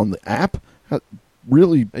 IMDb on the app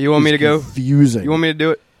really You want me to go? confusing. You want me to do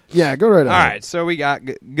it? Yeah, go right ahead. All right, so we got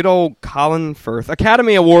good old Colin Firth,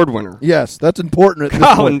 Academy Award winner. Yes, that's important at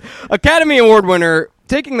this Colin, point. Academy Award winner.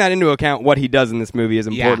 Taking that into account, what he does in this movie is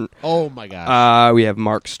important. Yeah. Oh, my gosh. We have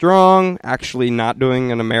Mark Strong, actually not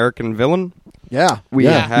doing an American villain. Yeah, We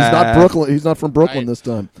he's not Brooklyn. He's not from Brooklyn Right. this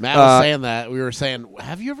time. Matt was saying that. We were saying,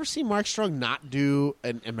 have you ever seen Mark Strong not do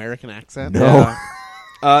an American accent? No.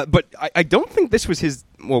 But I don't think this was his.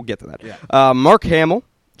 We'll get to that. Yeah. Mark Hamill,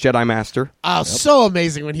 Jedi Master. Oh, so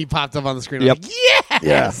amazing when he popped up on the screen. Yep. I'm like, yes!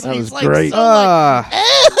 Yeah, that He's was great. So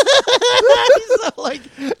he's so like,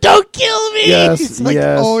 don't kill me. Yes, He's like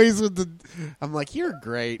yes. always with the. I'm like, you're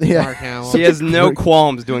great, Yeah. Mark Hamill. He has no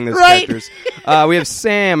qualms doing those Right. characters. We have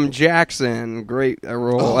Sam Jackson, great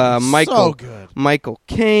role. Oh, Michael so good. Michael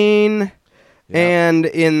Caine, and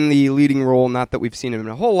in the leading role, not that we've seen him in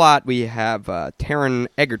a whole lot, we have Taron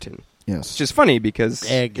Egerton, Yes. which is funny because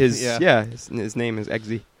Egg, his yeah. his name is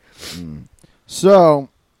Eggsy. So,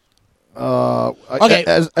 Okay,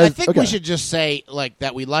 I think okay. we should just say like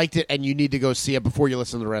that we liked it, and you need to go see it before you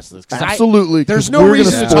listen to the rest of this. 'Cause Absolutely. 'cause there's no we're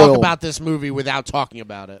reason gonna to spoil- talk about this movie without talking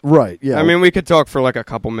about it. Right. Yeah. I mean, we could talk for like a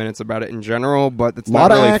couple minutes about it in general, but it's lot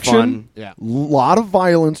not really of action. fun. Yeah, lot of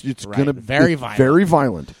violence. It's Right. gonna Very be violent. Very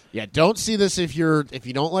violent. yeah. Don't see this if you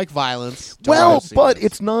don't like violence. Don't Well, go see but this.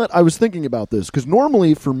 it's not. I was thinking about this because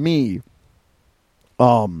normally for me,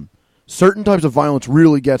 certain types of violence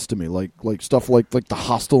really gets to me, like stuff like the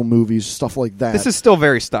Hostel movies, stuff like that. This is still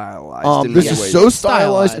very stylized. in this many is ways. so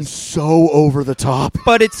stylized and so over the top.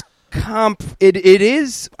 But it's it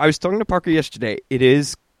is. I was talking to Parker yesterday. It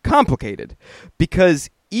is complicated because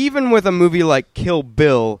even with a movie like Kill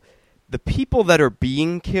Bill, the people that are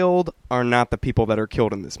being killed are not the people that are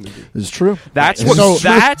killed in this movie. It's true. That's So, what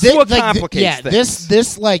that's thi- what like, complicates yeah, things.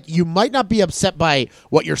 this like you might not be upset by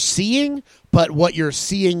what you're seeing, but what you're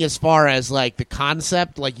seeing as far as like the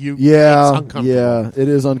concept, like you, Yeah, it's uncomfortable. yeah, it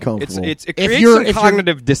is uncomfortable. it If creates you're- some if you're-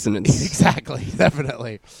 cognitive dissonance. Exactly,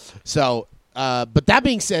 definitely. So, but that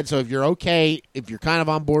being said, so if you're okay, if you're kind of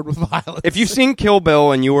on board with violence, If you've seen Kill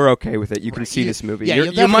Bill and you were okay with it, you can Right. see this movie. Yeah, You're-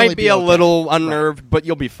 you'll you might definitely be be a okay. little unnerved, but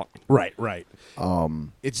you'll be fine. right,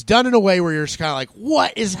 it's done in a way where you're just kind of like,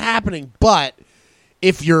 what is happening? But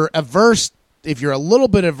if you're a little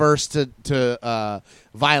bit averse to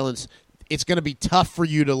violence, it's going to be tough for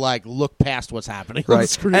you to like look past what's happening on the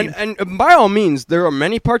screen. And by all means, there are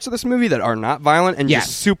many parts of this movie that are not violent and Yes.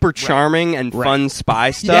 just super charming and fun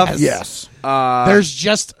spy stuff. Yes. yes. There's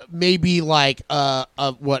just maybe like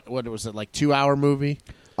what was it, like 2-hour movie?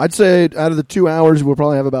 I'd say out of the 2 hours, we'll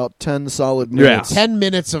probably have about 10 solid minutes. 10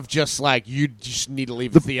 minutes of just like you just need to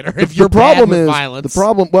leave the theater if you're the problem bad with is violence. the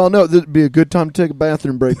problem. Well, no, that'd be a good time to take a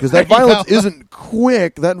bathroom break because that There you violence go. isn't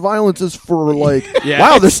quick. That violence is for like, Yeah.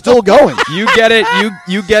 wow, they're still going. You get it.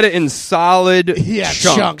 You get it in solid Yeah,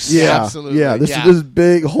 chunks. Yeah, absolutely. yeah. This is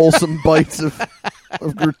big, wholesome bites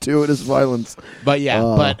of gratuitous violence. But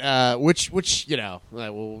which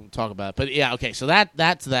we'll talk about. But yeah, okay. So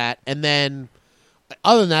that's that, and then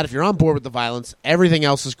other than that, if you're on board with the violence, everything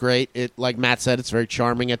else is great. It, like Matt said, it's very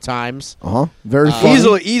charming at times. Very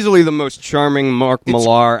funny. Easily the most charming Mark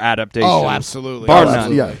Millar adaptation. Oh, absolutely. Bar Oh, none.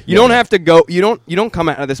 absolutely. Yeah. You don't have to go. You don't come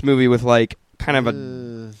out of this movie with like kind of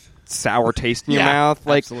a sour taste in your Yeah, mouth.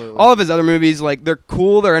 Like absolutely. all of his other movies, like they're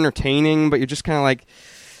cool, they're entertaining, but you're just kind of like.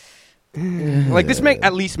 Like this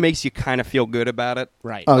at least makes you kind of feel good about it,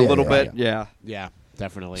 Right. Oh, a yeah, little yeah, bit, yeah. yeah.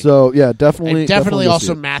 Definitely. So yeah, definitely, and definitely go also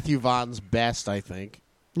see it. Matthew Vaughn's best, I think.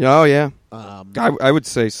 Oh yeah, Um, I would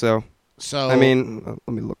say so. so I mean,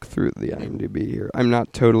 let me look through the IMDb here. I'm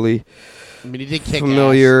not totally he did kick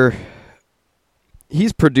familiar.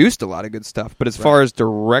 He's produced a lot of good stuff, but as far as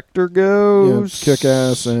director goes, Kick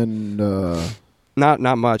Ass and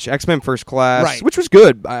not much. X-Men First Class, Right. which was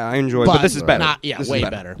good. I enjoyed, but this is better. This is way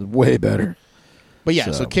better. way better. But yeah,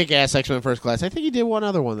 so So. Kick-Ass, X-Men First Class. I think he did one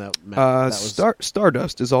other one that was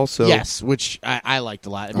Stardust is also which I liked a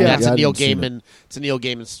lot. I mean, Yeah. that's Yeah, a I Neil didn't see Gaiman. It's a Neil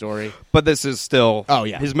Gaiman story. but this is still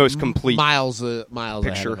his most complete. miles picture.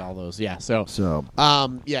 ahead of all those. Yeah. So So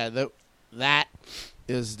that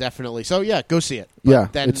is definitely so. Yeah, go see it. But yeah,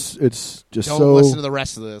 then it's just don't so listen to the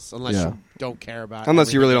rest of this unless Yeah. you don't care about.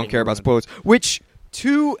 Unless you really don't everything care about getting ruined. spoilers. Which,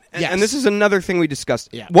 Yes. and this is another thing we discussed.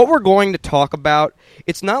 Yeah. What we're going to talk about,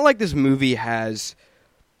 it's not like this movie has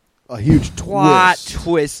a huge plot twist.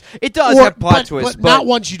 twists. It does Or- have plot twists, but not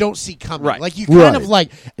ones you don't see coming. Right. Like you kind Right. of like.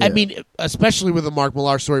 I Yeah. mean, especially with a Mark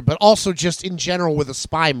Millar story, but also just in general with a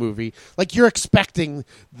spy movie. Like you're expecting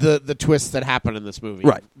the twists that happen in this movie,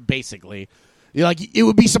 Right. Basically, you're like it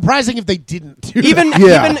would be surprising if they didn't do even that.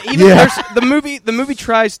 Yeah. even Yeah. there's the movie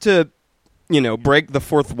tries to break the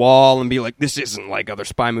fourth wall and be like, this isn't like other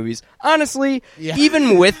spy movies. Honestly, Yeah.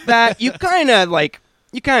 even with that, you kind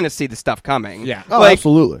of see the stuff coming. Yeah. Oh, Like,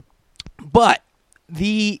 absolutely. but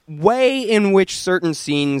the way in which certain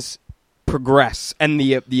scenes progress and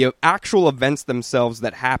the actual events themselves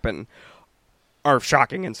that happen are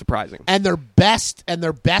shocking and surprising. And they're best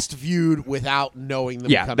viewed without knowing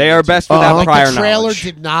them. Yeah, they are best without prior knowledge.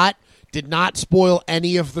 The trailer did not spoil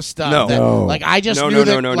any of the stuff. No. Like I just knew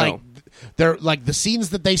that they're like the scenes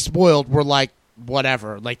that they spoiled were like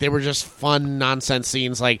whatever. Like they were just fun nonsense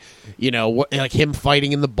scenes, like like him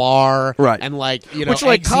fighting in the bar, right? And like which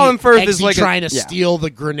like Colin Firth is like trying to steal the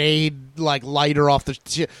grenade like lighter off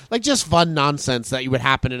the like just fun nonsense that would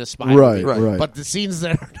happen in a spy movie. Right. But the scenes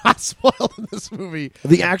that are not spoiled in this movie,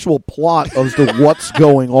 the actual plot as to what's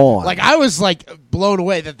going on, like I was like blown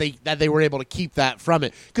away that they were able to keep that from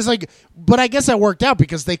it because but I guess that worked out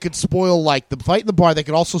because they could spoil like the fight in the bar. They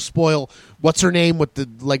could also spoil what's her name with the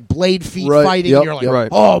like blade feet fighting. Yep, and you're like,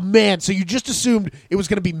 oh man! So you just assumed it was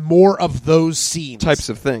going to be more of those scenes, types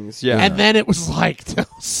of things, yeah. And then it was like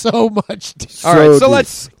so much. All right, so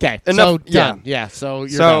let's enough. So done. Yeah. So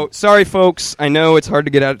you're done. Sorry, folks. I know it's hard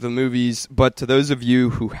to get out of the movies, but to those of you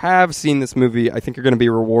who have seen this movie, I think you're going to be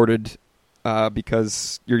rewarded.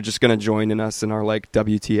 Because you're just going to join in us in our like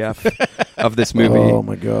WTF of this movie. Oh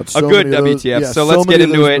my god, a good WTF. So let's get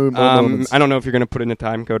into it. I don't know if you're going to put in a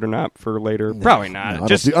time code or not for later. Probably not. I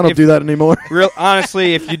don't do that anymore.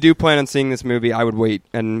 Honestly, if you do plan on seeing this movie, I would wait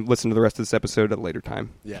and listen to the rest of this episode at a later time.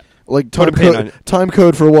 Yeah, like time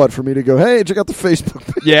code for what? For me to go, hey, check out the Facebook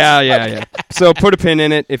page. Yeah. So put a pin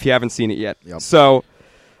in it if you haven't seen it yet. Yep. So,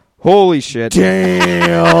 holy shit!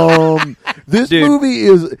 Damn, this movie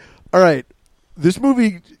is. All right, this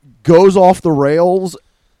movie goes off the rails,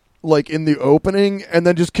 like in the opening, and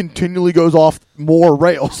then just continually goes off more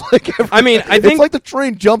rails. I think it's like the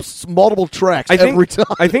train jumps multiple tracks every time.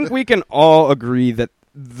 I think we can all agree that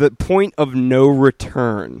the point of no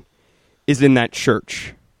return is in that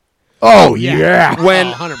church. Oh yeah, when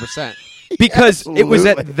 100%. Because it was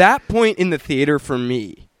at that point in the theater for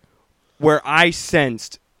me where I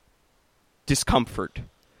sensed discomfort.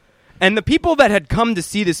 And the people that had come to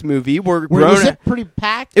see this movie were grown. Was it pretty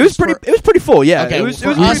packed? It was pretty full. Yeah, okay, it was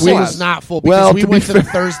pretty full. It was not full because we went to the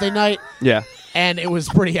Thursday night. Yeah, and it was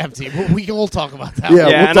pretty empty. We can all talk about that. Yeah,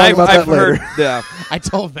 and I've heard. Yeah, I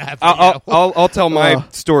told Matt. I'll tell my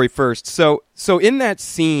story first. So in that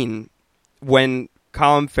scene when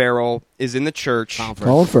Colin Farrell is in the church,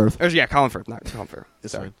 Colin Firth. Colin Firth, not Colin Farrell.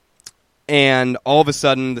 Sorry. And all of a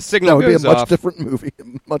sudden, the signal goes off. That would be a much different movie.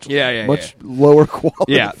 Much lower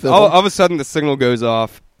quality film. All of a sudden, the signal goes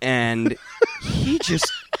off, and he just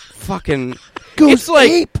fucking goes it's like,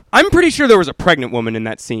 ape. I'm pretty sure there was a pregnant woman in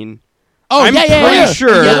that scene. Oh, I'm pretty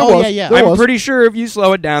sure. I'm pretty sure if you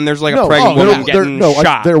slow it down, there's like a pregnant woman getting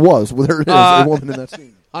shot. There was. There is a woman in that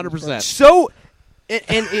scene. 100%. So...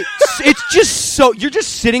 And it's just so you're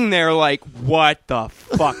just sitting there like, what the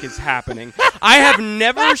fuck is happening? I have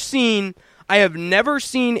never seen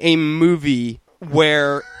a movie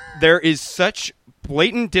where there is such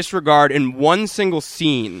blatant disregard in one single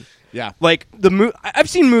scene. Yeah, like I've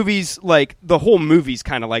seen movies like the whole movie's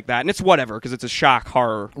kind of like that, and it's whatever because it's a shock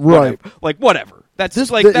horror, right? Like whatever. That's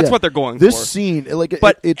that's what they're going for. This scene,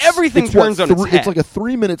 everything turns on its head. It's like a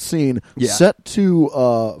 3-minute scene set to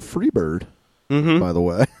Freebird. By the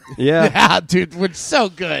way, yeah, dude, which so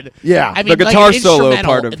good. Yeah, I mean, the guitar solo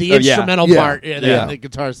part of the instrumental part, the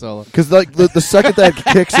guitar solo. Because like the second that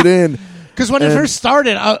kicks it in, because when it first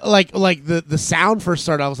started, like the sound first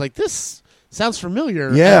started, I was like, this sounds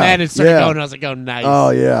familiar. Yeah, and then it started going, and I was like, oh, nice.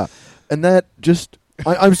 Oh yeah, and that just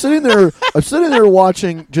I'm sitting there,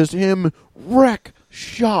 watching just him wreck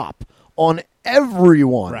shop on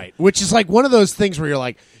everyone, right? Which is like one of those things where you're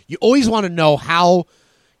like, you always want to know how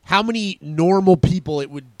many normal people it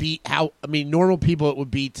would be. Normal people it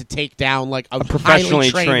would be to take down like a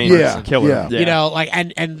professionally trained killer. Yeah. You know, like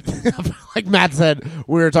and like Matt said,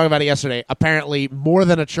 we were talking about it yesterday. Apparently, more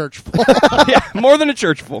than a church full. More than a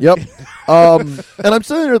church full. Yep. And I'm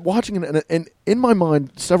sitting there watching it, and in my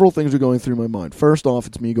mind, several things are going through my mind. First off,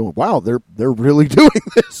 it's me going, "Wow, they're really doing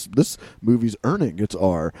this. This movie's earning its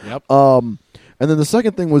R." Yep. And then the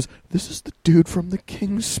second thing was, this is the dude from The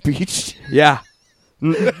King's Speech. Yeah.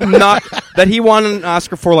 Not that he won an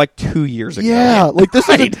Oscar for like 2 years ago. Yeah, like this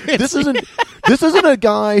isn't a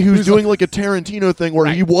guy who's doing like a Tarantino thing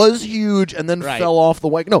where he was huge and then fell off the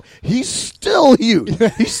wagon. No, he's still huge.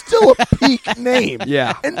 He's still a peak name.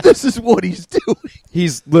 Yeah, and this is what he's doing.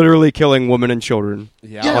 He's literally killing women and children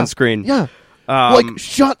on screen. Yeah. Like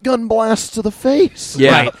shotgun blasts to the face.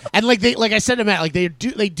 Yeah, right. And like I said to Matt, like they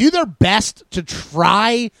do their best to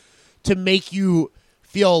try to make you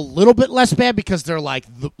feel a little bit less bad because they're like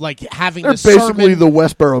having they're the sermon. Basically the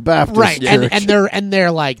Westboro Baptist right? Church. And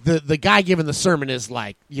they're like the guy giving the sermon is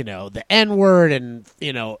like the N-word and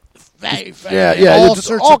all just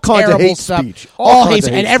sorts all of kinds of terrible hate stuff. speech. All kinds hate, of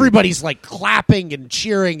hate and speech. everybody's like clapping and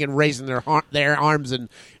cheering and raising their arms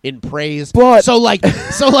in praise. But so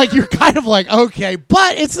you're kind of like, okay,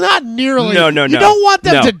 but it's not nearly. No. You don't want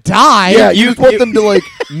them to die. Yeah, you just want them to like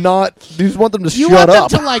not. You just want them to You shut want them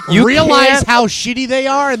up. to like You realize can't- how shitty they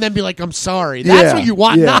are, and then be like, "I'm sorry." That's what you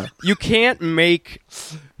want. Not You can't make.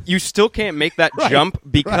 You still can't make that Right, jump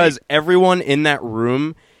because everyone in that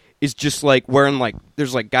room is just like wearing like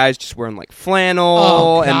there's like guys just wearing like flannel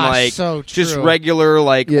Oh, and gosh, like so just true. regular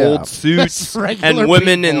like Yeah. old suits Just regular and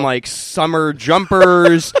women in people. like summer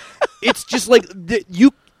jumpers. It's just like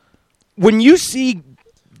when you see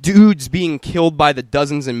dudes being killed by the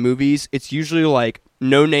dozens in movies, it's usually like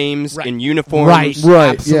no names Right. in uniforms. Right,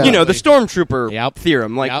 Absolutely. You know, the stormtrooper Yep.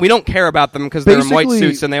 theorem. Like, Yep. we don't care about them because they're in white Basically-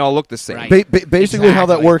 suits and they all look the same. Right. Basically, how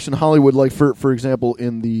that Exactly. works in Hollywood, like for example,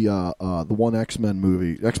 in the one X-Men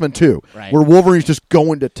movie, X-Men 2, Right. where Wolverine's just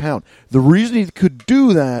going to town. The reason he could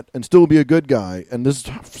do that and still be a good guy, and this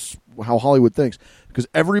is how Hollywood thinks, because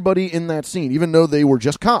everybody in that scene, even though they were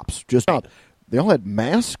just cops, they all had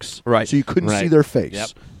masks, Right. so you couldn't Right. see their face, Yep.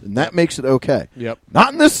 and that makes it okay. Yep.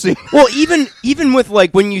 Not in this scene. Well, even with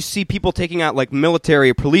like when you see people taking out like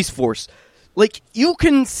military or police force, like you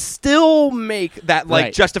can still make that like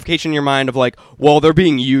Right. justification in your mind of like, well, they're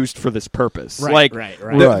being used for this purpose. Right, like, right.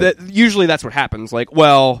 Right. usually that's what happens. Like,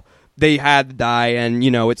 well, they had to die, and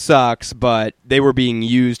you know it sucks, but they were being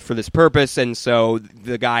used for this purpose, and so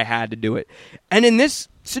the guy had to do it. And in this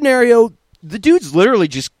scenario, the dude's literally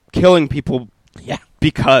just killing people. Yeah.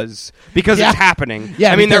 Because Yeah. it's happening.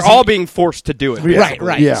 Yeah, I mean, they're because all being forced to do it. Right,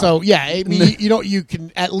 right. Yeah. So yeah, I mean, you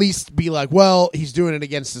can at least be like, well, he's doing it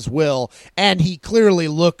against his will, and he clearly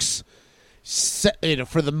looks,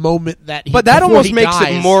 for the moment that. But that before almost he makes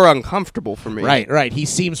dies, it more uncomfortable for me. Right, right. He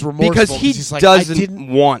seems remorseful Because he he's like, I didn't. doesn't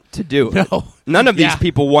want to do it. No. None of these Yeah.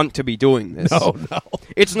 people want to be doing this. No.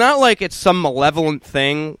 It's not like it's some malevolent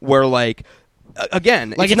thing where, like,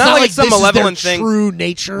 again, Like it's not like some this malevolent is their thing. true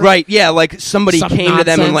nature. Right, yeah, like somebody Some came to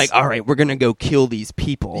them and nonsense. like, all right, we're going to go kill these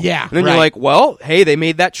people. Yeah, And then right. you're like, well, hey, they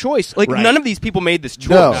made that choice. Like, Right. none of these people made this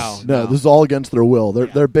choice. No, this is all against their will.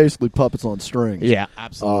 They're basically puppets on strings. Yeah,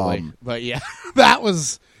 absolutely. But yeah, that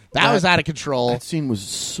was out of control. That scene was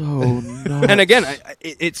so nuts. And again,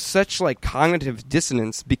 it's such like cognitive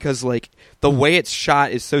dissonance because like the way it's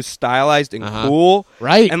shot is so stylized and cool,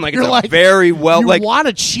 Right. And like You're it's a like, very well you like want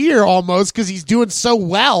to cheer almost because he's doing so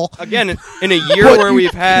well. again in a year But where you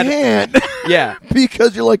we've had can't. yeah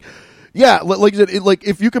Because you're like, like I said, like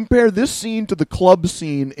if you compare this scene to the club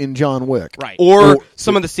scene in John Wick, Right. or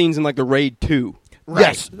some of the scenes in like the Raid 2.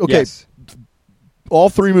 Yes, okay. Yes. All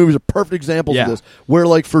three movies are perfect examples Yeah. of this. Where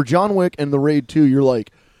like for John Wick and the Raid 2, you're like,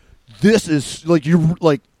 this is like you're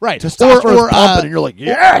like Right. testosterone's pumping, and you're like,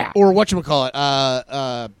 yeah. Or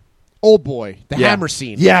whatchamacallit, Old Boy, the Yeah. hammer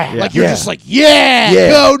scene. Yeah. Like you're Yeah. just like, yeah, Yeah.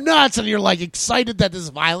 go nuts. And you're like excited that this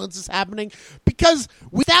violence is happening because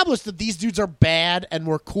we established that these dudes are bad and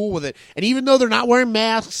we're cool with it. And even though they're not wearing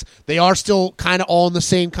masks, they are still kind of all in the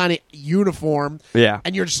same kind of uniform. Yeah.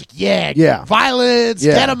 And you're just like, yeah, Yeah. violence,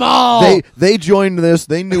 Yeah. get them all. They joined this.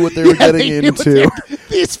 They knew what they were Yeah, getting they knew what into.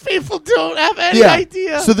 these people don't have any Yeah.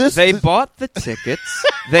 idea. So this They bought the tickets.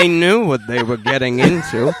 They knew what they were getting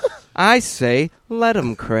into. I say, let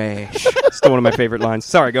them crash. Still one of my favorite lines.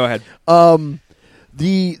 Sorry, go ahead.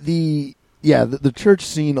 the church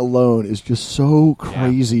scene alone is just so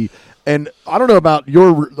crazy. And I don't know about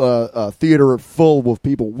your theater full of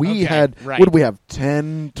people. We Okay, had, right. what did we have,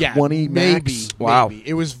 10, 20 maybe, max? Wow. maybe.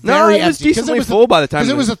 It was No, very it was empty 'cause decently was full by the time because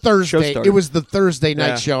it the was a show Thursday. started. It was the Thursday night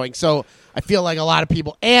Yeah. showing, so I feel like a lot of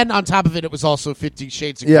people. And on top of it, it was also 50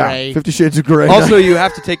 Shades of Yeah, Grey. 50 Shades of Grey. Also, you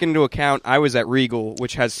have to take into account I was at Regal,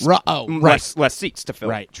 which has right. less seats to fill.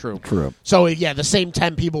 Right, true. True. So yeah, the same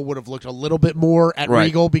 10 people would have looked a little bit more at Right.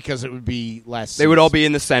 Regal because it would be less. They would all seats. be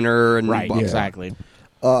in the center. And right. blah, blah. Exactly.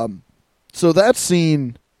 So that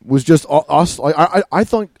scene was just us. I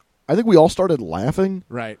think we all started laughing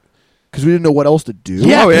Right. because we didn't know what else to do.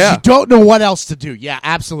 Yeah, Oh, 'cause yeah. you don't know what else to do. Yeah,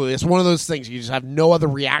 absolutely. It's one of those things you just have no other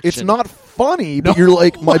reaction. It's not funny, but No. you're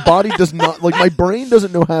like, my body does not, like, my brain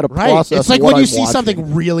doesn't know how to right. process. It's like what when you I'm see watching.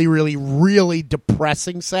 something really, really, really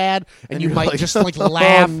depressing, sad, and you you're might like, just like "Oh,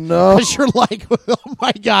 laugh no." because you're like, "Oh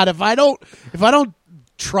my god, if I don't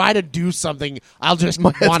try to do something, I'll just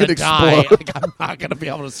My head's want to gonna die. explode. Like, I'm not going to be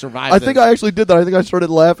able to survive." I think I actually did that. I think I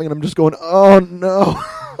started laughing, and I'm just going, "Oh no!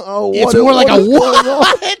 Oh, It's what, more like what a is going on?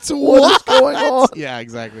 what? What is going on?" Yeah,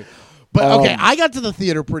 exactly. But okay, I got to the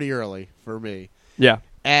theater pretty early for me. Yeah.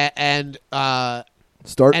 And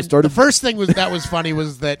The first thing that was funny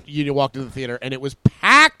was that you walked into the theater and it was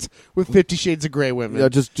packed with 50 Shades of Grey women. Yeah,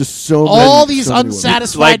 just so all many, these so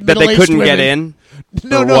unsatisfied that they couldn't women. get in.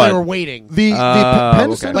 No, they were waiting.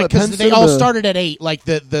 Because they all started at 8, like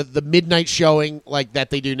the midnight showing, like that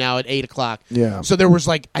they do now at 8:00. Yeah. So there was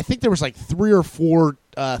I think there was 3 or 4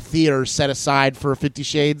 theaters set aside for 50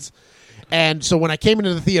 Shades, and so when I came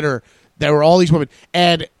into the theater, there were all these women,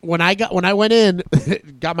 and when I went in,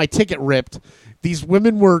 got my ticket ripped. These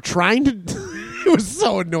women were trying to. It was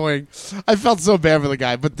so annoying. I felt so bad for the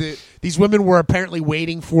guy, but these women were apparently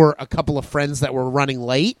waiting for a couple of friends that were running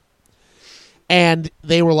late. And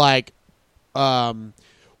they were like, well,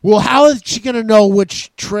 how is she going to know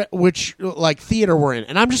which theater we're in?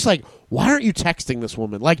 And I'm just like, why aren't you texting this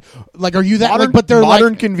woman? Like are you that? But they're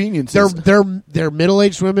modern conveniences. They're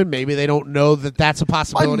middle-aged women. Maybe they don't know that that's a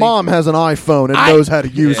possibility. My mom has an iPhone and knows how to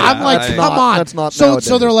use it. I'm like, come on. That's not so. Nowadays.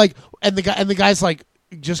 So they're like, and the guy's like,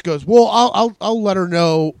 just goes, well, I'll let her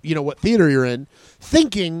know, what theater you're in,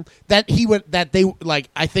 thinking that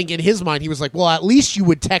I think in his mind he was like, well, at least you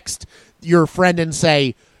would text your friend and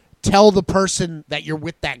say, tell the person that you're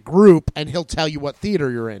with that group, and he'll tell you what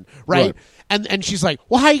theater you're in, right? And she's like,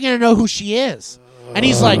 well, how are you going to know who she is? And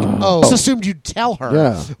he's like, oh, just assumed you'd tell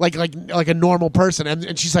her, like a normal person.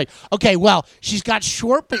 And she's like, okay, well, she's got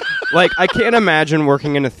short. I can't imagine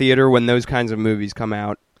working in a theater when those kinds of movies come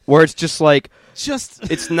out, where it's just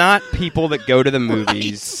it's not people that go to the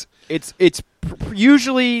movies. Right. It's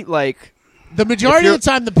usually like. The majority of the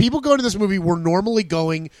time, the people going to this movie were normally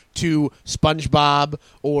going to SpongeBob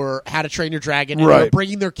or How to Train Your Dragon, and they were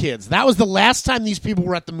bringing their kids. That was the last time these people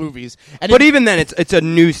were at the movies. But even then, it's a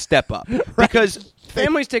new step up. Because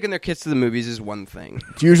families taking their kids to the movies is one thing.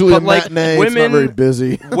 It's usually a matinee. It's not very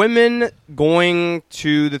busy. Women going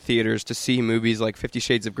to the theaters to see movies like 50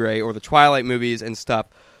 Shades of Grey or the Twilight movies and stuff,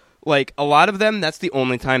 a lot of them, that's the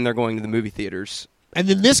only time they're going to the movie theaters. And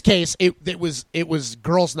in this case, it was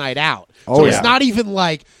girls' night out. So it's not even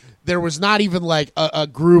there was not even a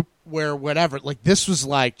group where whatever. This was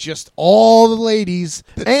just all the ladies.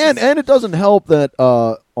 And it doesn't help that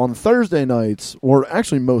on Thursday nights, or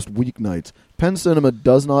actually most weeknights, Penn Cinema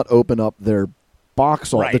does not open up their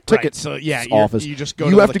box office, the ticket office. You just go.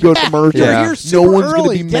 You have to go to commercial. Yeah. No one's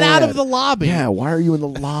going to be mad. Get out of the lobby. Yeah, why are you in the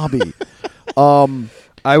lobby?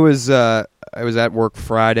 I was at work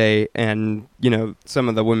Friday, and some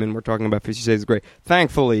of the women were talking about 50 Shades of Grey.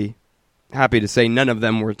 Thankfully, happy to say none of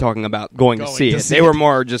them were talking about going to see it. They were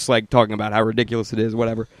more just talking about how ridiculous it is,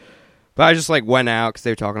 whatever. But I just went out because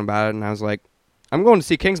they were talking about it, and I was like, I'm going to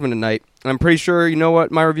see Kingsman tonight, and I'm pretty sure you know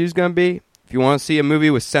what my review's going to be. If you want to see a movie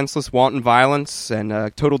with senseless, wanton violence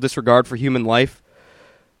and total disregard for human life,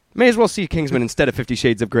 may as well see Kingsman instead of 50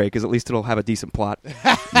 Shades of Grey, because at least it'll have a decent plot.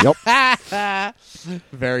 Yep.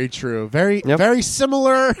 Very true. Very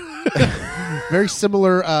similar. Very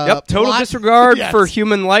similar. Total plot. Disregard for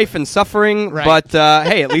human life and suffering. Right. But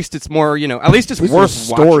hey, at least it's more. At least it's worth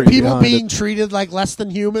story. watching. People being treated like less than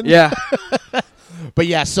human. Yeah. But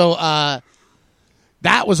yeah, so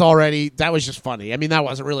that was just funny. I mean, that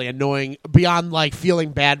wasn't really annoying beyond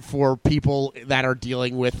feeling bad for people that are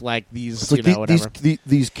dealing with these, whatever.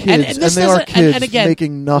 These kids, and they are kids and again,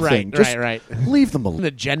 making nothing. Right. Leave them alone. The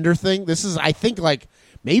gender thing. This is, I think,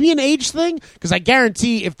 maybe an age thing, because I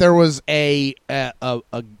guarantee if there was a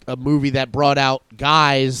movie that brought out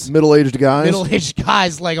middle-aged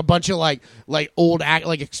guys, like a bunch of old act,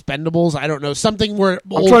 Expendables, I don't know, something where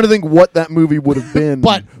I'm trying to think what that movie would have been.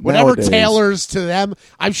 But whatever nowadays. Tailors to them,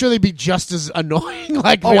 I'm sure they'd be just as annoying.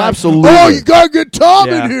 Absolutely. Oh, you gotta get Tom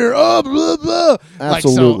in here. Oh, blah blah.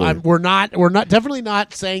 Absolutely. We're definitely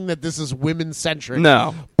not saying that this is women centric.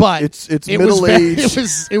 No, but it's middle aged.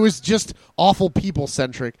 It was just awful people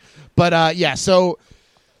centric. But yeah, so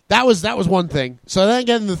that was one thing. So then I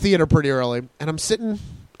get in the theater pretty early, and I'm sitting.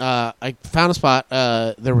 I found a spot.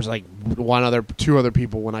 There was two other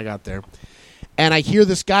people when I got there, and I hear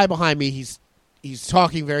this guy behind me. He's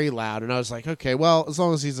talking very loud, and I was like, okay, well, as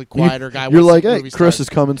long as he's a quieter guy. You're like, hey, Chris is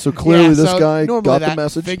coming, so clearly this guy got the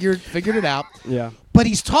message. Figured it out. Yeah, but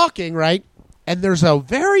he's talking, right? And there's a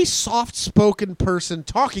very soft-spoken person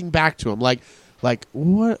talking back to him, like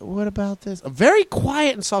what about this? A very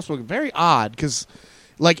quiet and soft-spoken, very odd, because.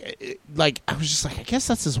 I was just like, I guess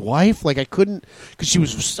that's his wife. I couldn't, because she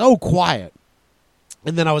was so quiet.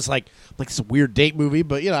 And then I was like, it's a weird date movie,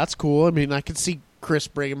 but that's cool. I mean, I could see Chris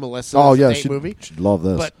bringing Melissa. Oh as a yeah, date movie. She'd love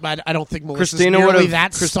this. But I don't think Melissa's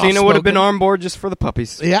Christina would have been on board just for the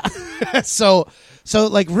puppies. Yeah. so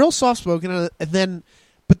real soft spoken, and then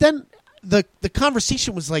the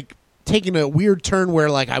conversation was taking a weird turn where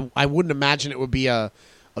I wouldn't imagine it would be a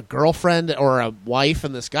girlfriend or a wife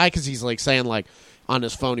and this guy, because he's saying on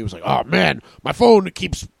his phone. He was like, "Oh man, my phone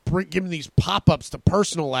keeps giving these pop-ups to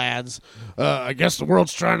personal ads. I guess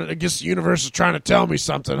the universe is trying to tell me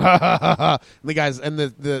something." Ha ha ha ha. And the guys and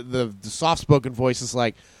the soft-spoken voice is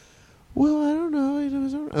like, "Well, I don't know,"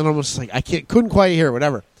 and I'm just like, couldn't quite hear it,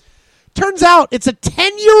 whatever. Turns out it's a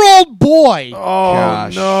 10-year-old boy. Oh,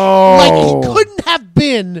 gosh. no. Like, he couldn't have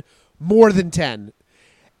been more than 10.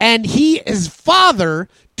 And his father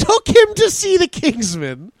took him to see The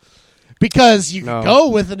Kingsman because you can go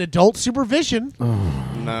with an adult supervision.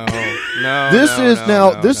 No.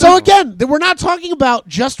 So again, we're not talking about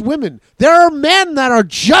just women. There are men that are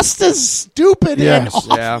just as stupid and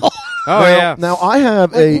awful. Yeah. Oh, yeah. Now, I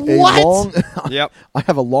have a long... Yep. I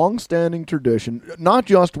have a long-standing tradition, not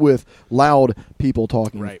just with loud people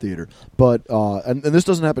talking in theater, but and this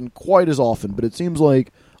doesn't happen quite as often, but it seems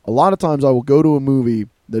like a lot of times I will go to a movie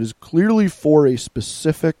that is clearly for a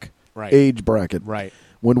specific age bracket. Right.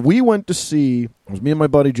 When we went to see, it was me and my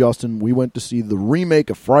buddy Justin, we went to see the remake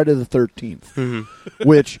of Friday the 13th,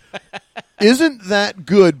 which isn't that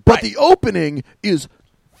good, but the opening is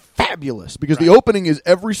fabulous because the opening is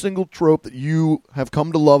every single trope that you have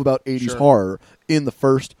come to love about 80s horror in the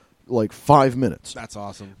first, 5 minutes. That's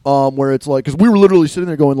awesome. Where it's like, because we were literally sitting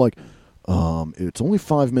there going it's only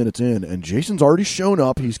 5 minutes in, and Jason's already shown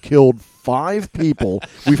up. He's killed 5 people.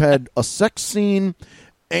 We've had a sex scene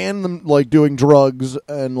and them doing drugs,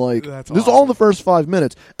 and this is all in the first 5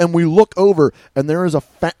 minutes. And we look over, and there is a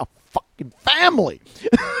fucking family,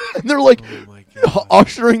 and they're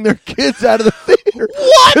ushering their kids out of the theater.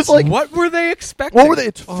 What? It's what were they expecting? What were they?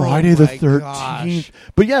 It's Friday the 13th. Gosh.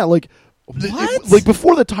 But yeah,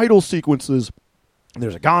 before the title sequences.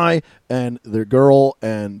 There's a guy and their girl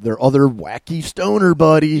and their other wacky stoner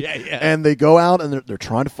buddy, and they go out and they're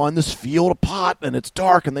trying to find this field of pot, and it's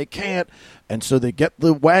dark and they can't, and so they get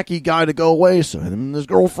the wacky guy to go away so him and his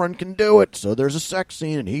girlfriend can do it. So there's a sex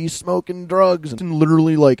scene and he's smoking drugs and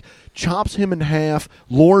literally chops him in half,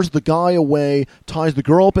 lures the guy away, ties the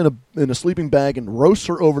girl up in a sleeping bag, and roasts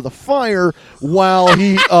her over the fire while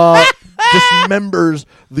he dismembers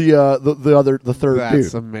the third dude.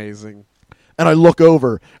 That's amazing. And I look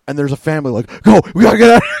over, and there's a family go, we gotta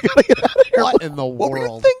get out of here. What in the world? What were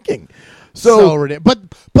you thinking? So ridiculous.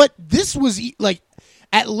 But this was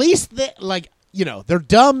at least they're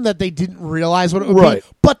dumb that they didn't realize what it would be.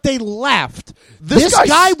 But they laughed. This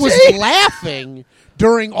guy was laughing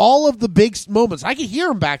during all of the big moments. I could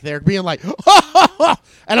hear him back there being like, and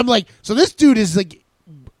I'm like, so this dude is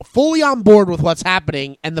fully on board with what's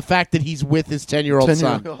happening and the fact that he's with his 10-year-old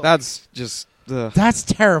son. That's just... That's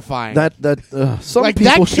terrifying. Some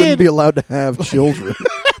people shouldn't be allowed to have children.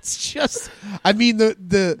 That's just. I mean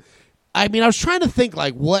I was trying to think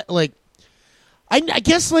what I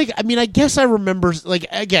guess I guess I remember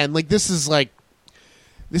again this is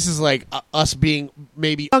us being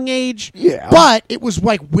maybe young age. Yeah. But it was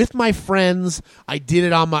with my friends. I did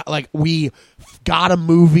it on my we got a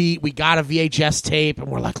movie, we got a VHS tape, and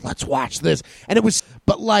we're like, let's watch this. And it was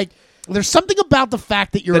there's something about the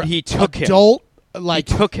fact that you're that he took adult, he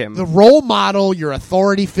took him. The role model, your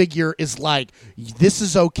authority figure is this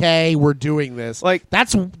is okay, we're doing this.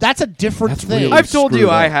 That's a different thing. Really I've told you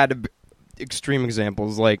up. I had extreme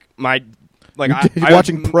examples I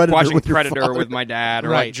watching Predator with my dad,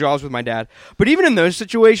 or Jaws with my dad. But even in those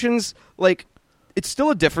situations, it's still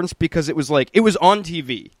a difference because it was it was on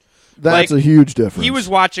TV. That's a huge difference. He was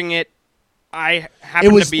watching it. I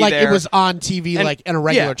happened to be there. It was on TV, in a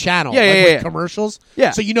regular channel, with commercials.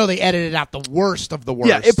 Yeah, so they edited out the worst of the worst.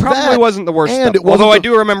 Yeah, it probably wasn't the worst stuff. Although I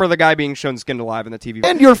do remember the guy being shown skinned alive in the TV.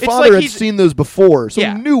 And your father had seen those before, so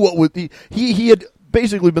he knew what would he had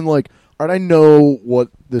basically been like, all right, I know what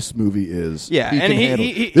this movie is. Yeah, and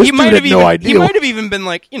he might have no idea. He might have even been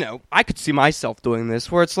I could see myself doing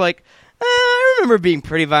this, where it's I remember being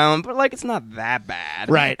pretty violent, but it's not that bad,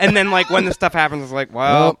 right? And then when the stuff happens, it's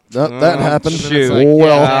well, that happened.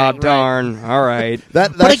 Shoot, darn, all right.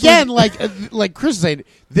 But again, like Chris is saying,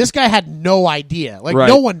 this guy had no idea.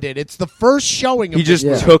 No one did. It's the first showing of he just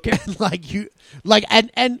took it.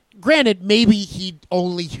 And granted, maybe he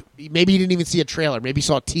didn't even see a trailer. Maybe he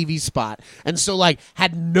saw a TV spot, and so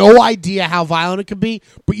had no idea how violent it could be.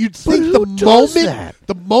 But you'd think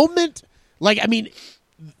the moment,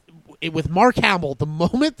 with Mark Hamill, the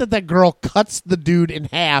moment that girl cuts the dude in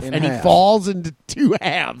half he falls into two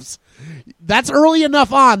halves, that's early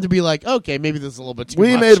enough on to be okay, maybe this is a little bit too much.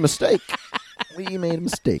 We made a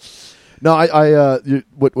mistake. No,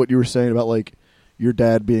 what you were saying about your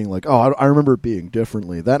dad being I remember it being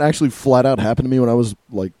differently. That actually flat out happened to me when I was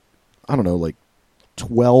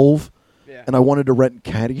 12, and I wanted to rent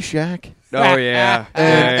Caddyshack. Oh, yeah.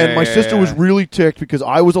 And my sister was really ticked because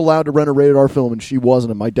I was allowed to rent a rated R film and she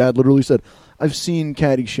wasn't. And my dad literally said, I've seen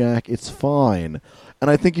Caddyshack. It's fine. And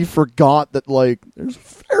I think he forgot that, like, there's a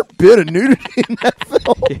fair bit of nudity in that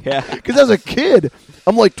film. Yeah. Because as a kid,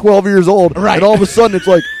 I'm like 12 years old. Right. And all of a sudden it's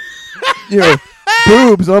like,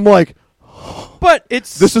 boobs. And I'm like, but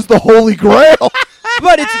it's this is the Holy Grail.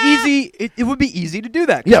 But it's easy. It would be easy to do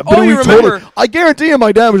that. Yeah, but all you remember, I guarantee you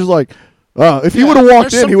my dad was just like, if he would have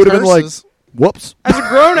walked in, he would have been like, whoops.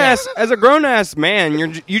 as a grown ass man,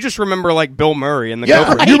 you just remember like Bill Murray and the Yeah,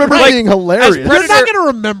 Gopher. you remember being hilarious. You're not going to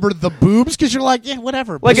remember the boobs because you're like, yeah,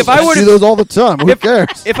 whatever. Like, if I I would see those all the time. Who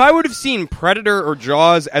cares? If I would have seen Predator or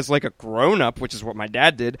Jaws as like a grown up, which is what my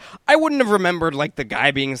dad did, I wouldn't have remembered like the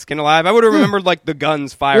guy being skinned alive. I would have remembered like the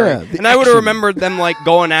guns firing, the and I would have action. remembered them like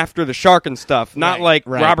going after the shark and stuff, not like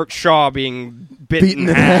Robert Shaw being beaten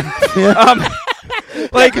in half. Yeah.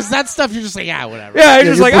 Like, because that stuff you're just like, whatever. yeah, you're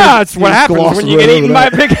just you're like, pretty- it's what you happens gloss when you get right eaten over by a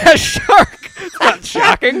that. big ass shark. It's not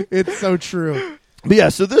shocking. It's so true. But yeah,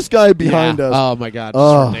 so this guy behind us. Oh my god, this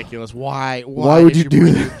is ridiculous. Why would did you do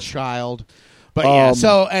bring that? your child? But yeah,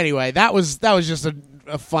 so anyway, that was just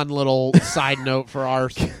a fun little side note for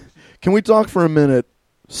ours. Can we talk for a minute?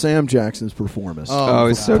 Sam Jackson's performance. Oh,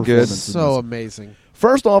 he's so good. Performance in So this. amazing.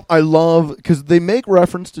 First off, I love because they make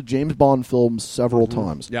reference to James Bond films several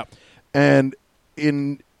times. Yep. And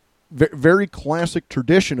in very classic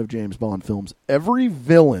tradition of James Bond films, every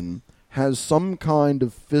villain has some kind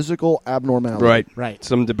of physical abnormality. Right.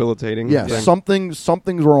 Some debilitating. Yeah, thing.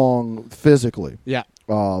 something's wrong physically. Yeah.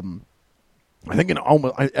 I think in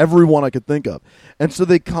almost every one I could think of. And so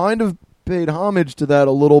they kind of paid homage to that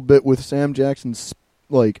a little bit with Sam Jackson's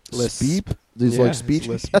like speep. His like speech.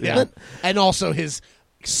 Yeah. And also his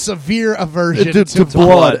severe aversion to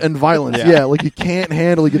blood and violence. Yeah, like he can't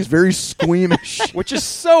handle. He gets very squeamish. Which is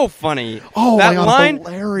so funny. Oh, that my God, line!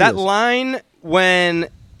 hilarious. That line when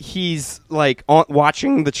he's like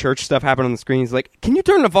watching the church stuff happen on the screen. He's like, "Can you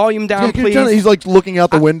turn the volume down, please?" He's like looking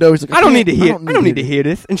out the window. He's like, I don't need to hear. I don't need to hear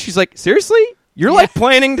this. And she's like, "Seriously? You're like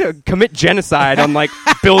planning to commit genocide on like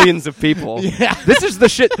billions of people. Yeah. This is the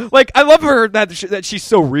shit." Like, I love her that she's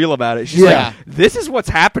so real about it. She's like, "This is what's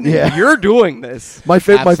happening. Yeah. You're doing this." My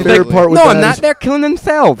favorite part was no, I'm not. They're killing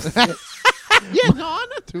themselves. Yeah, no, I'm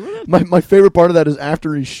not doing it. My favorite part of that is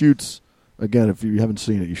after he shoots. Again, if you haven't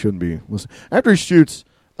seen it, you shouldn't be listening. After he shoots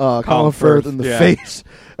Colin Firth in the face,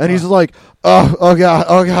 and he's like, "Oh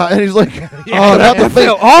god," and he's like, "Oh, that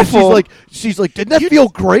felt awful." She's like, "Didn't that feel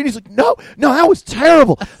great?" And he's like, "No, that was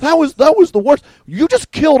terrible. That was the worst. You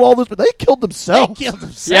just killed all this, but they killed themselves. They killed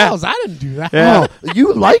themselves. I didn't do that. Yeah. Oh,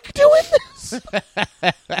 you like doing this?"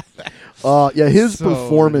 His So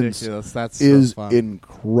performance ridiculous. That's so is fun.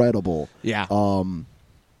 incredible. Yeah.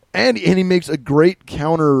 And he makes a great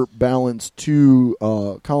counterbalance to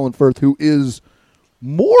Colin Firth, who is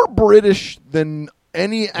more British than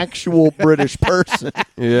any actual British person.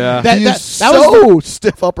 Yeah. That He's was so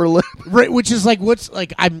stiff upper lip. Right, which is like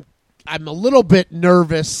I'm a little bit not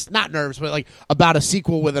nervous, but like about a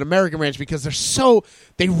sequel with an American Ranch because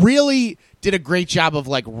they really did a great job of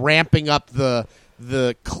like ramping up the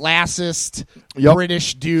classist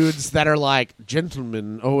British dudes that are like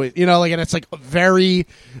gentlemen, always, like, and it's like very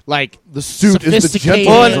like The suit is the sophisticated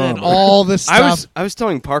gentleman's and armor. all this stuff. I was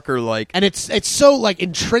telling Parker like, and it's so like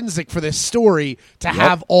intrinsic for this story to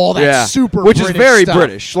have all that super which British is very stuff.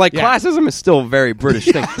 British. Like, Yeah. classism is still a very British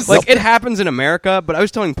thing. Like, it happens in America, but I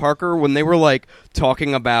was telling Parker when they were like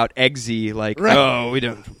talking about Eggsy, like, oh, we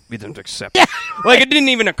don't accept it. Like, it didn't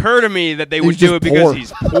even occur to me that they would do it just because poor.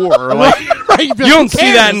 he's poor. Like, Right, you'd be you like, don't who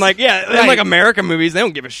see that in cares? in like American movies. They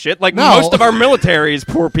don't give a shit. Like, No. most of our military is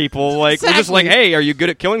poor people. Like, we're just like, hey, are you good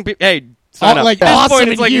at killing people? Hey, sign up. like, At this awesome point,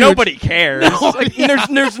 it's and like huge. nobody cares. Like,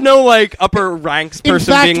 there's no like upper ranks In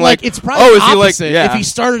person fact, being like, it's probably oh, is opposite. he like, yeah, If he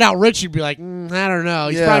started out rich, you'd be like, I don't know.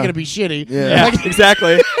 He's Yeah. probably going to be shitty. Yeah. yeah,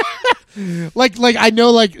 exactly. Like I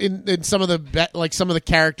know, like in some of the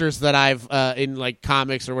characters that I've in like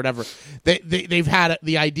comics or whatever, they've had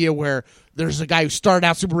the idea where there's a guy who started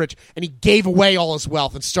out super rich and he gave away all his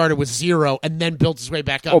wealth and started with zero and then built his way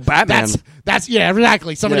back up. Oh, Batman. That's yeah,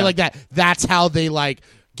 exactly. Somebody Yeah. like that. That's how they like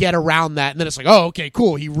get around that, and then it's like, oh, okay,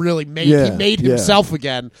 cool. He really made himself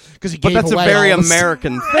again because he But gave that's a away very all his-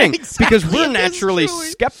 American thing Exactly. because we're It is naturally truly.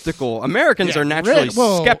 skeptical. Americans Yeah, are naturally right,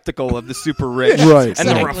 well- skeptical of the super rich Right. and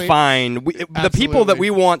the Exactly. refined. The people that we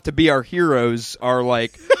want to be our heroes are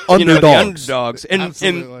like the Underdogs. underdogs. And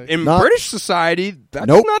Absolutely. in Not- British society, that's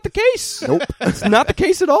Nope. not the case. Nope. It's not the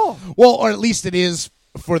case at all. Well, or at least it is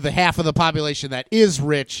for the half of the population that is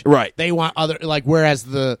rich. Right. They want other whereas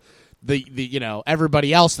the the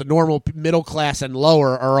everybody else, the normal middle class and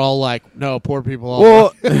lower, are all like, no, poor people. All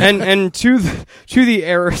well, and to the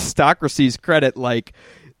aristocracy's credit, like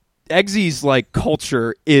Eggsy's like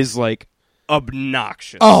culture is like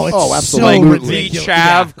obnoxious. Oh, it's absolutely. so Like ridiculous. the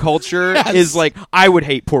chav culture is like, I would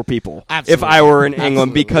hate poor people Absolutely. if I were in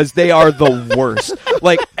England because they are the worst.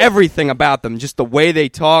 Like everything about them, just the way they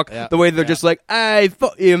talk, the way they're just like, I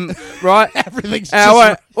fuck him, right? Everything's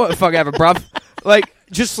just what the fuck ever, bruv? Like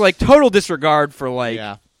just like total disregard for like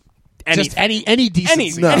just any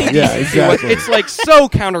decency. No, yeah, exactly. It's like so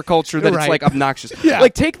counterculture that Right. it's like obnoxious. Yeah.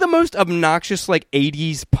 Like take the most obnoxious like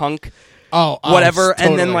 80s punk totally. whatever,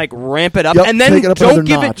 and then like ramp it up, Yep, and then take it up another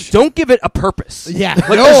don't give it a purpose. Yeah, like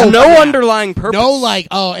there's no underlying purpose. No, like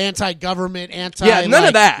anti-government, anti. Yeah, none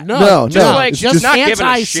of that. No, just no. like It's just not giving a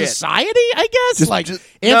shit. anti-society, I guess. Just- like just-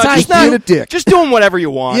 anti. just being a dick. Just doing whatever you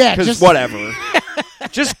want. Yeah, because just- whatever.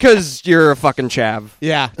 Just because you're a fucking chav.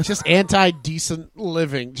 Yeah, just anti-decent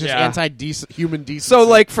living, just anti-decent human decency. So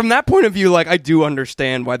like from that point of view, like I do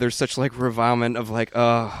understand why there's such like revilement of like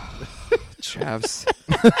chavs.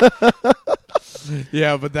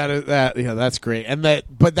 yeah, but that's great, and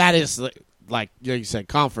that is like you said,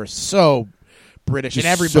 Converse so British, and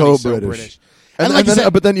everybody's so British. And like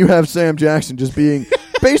then, but then you have Sam Jackson just being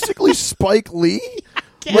basically Spike Lee,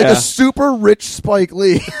 like a super rich Spike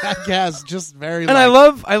Lee. I guess just very. And I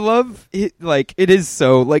love it, like it is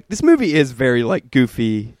so like this movie is very like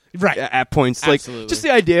goofy. Right. At points. Absolutely. Like just the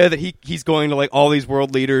idea that he's going to like all these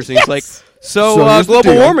world leaders and he's like, So here's the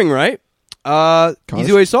global deal. warming, right?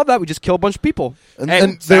 Easy way to solve that, we just kill a bunch of people. And hey,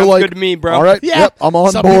 they're sounds like, good to me, bro. all right, Yeah, yep, I'm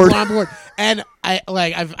on some board. people are on board. And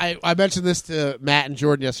I mentioned this to Matt and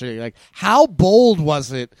Jordan yesterday. Like, how bold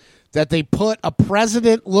was it that they put a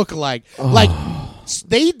president lookalike? Like,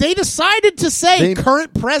 they decided to say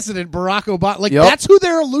current president Barack Obama. Like, that's who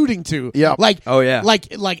they're alluding to. Yep. Like,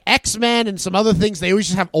 like X-Men and some other things. They always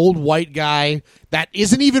just have old white guy that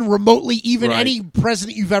isn't even remotely any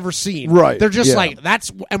president you've ever seen. Right. They're just like,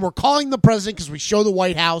 and we're calling the president because we show the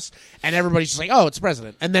White House, and everybody's just like, oh, it's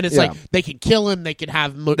president. And then it's like, they can kill him, they can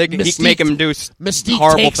have Mystique, make him do Mystique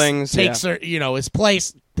horrible takes things. His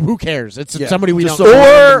place. Who cares? It's somebody we Just don't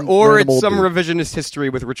so- know. Or random it's old some dude. revisionist history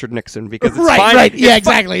with Richard Nixon because it's Right, fine. right. Yeah, It's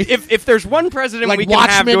fine. exactly. If there's one president Like we can have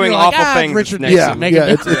Watchmen, doing you're like, awful things, Richard it's Nixon. Nixon.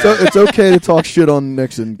 Yeah, it's okay to talk shit on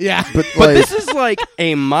Nixon. Yeah. but But like, this is like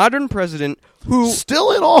a modern president who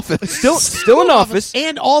still in office. still in office,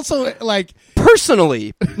 And also, like,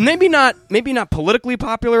 personally, maybe not politically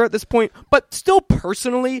popular at this point, but still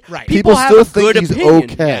personally, Right. People have still a think good he's opinion.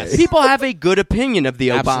 okay. Yes. People have a good opinion of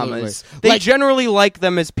the Absolutely. Obamas. They Like- generally like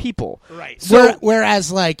them as people. right. So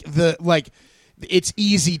Whereas, it's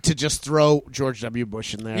easy to just throw George W.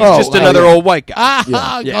 Bush in there. he's just another old white guy.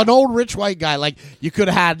 An old rich white guy. Like, you could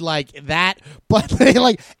have had like that, but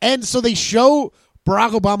they and so they show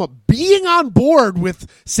Barack Obama being on board with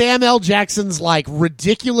Sam L. Jackson's like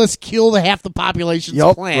ridiculous kill the half the population's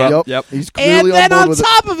plan. Yep. He's And clearly then on board on with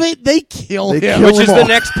top of it, they kill They him. kill Which him is all. the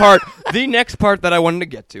next part. The next part that I wanted to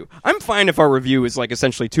get to. I'm fine if our review is like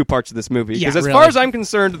essentially two parts of this movie because Yeah, as really. far as I'm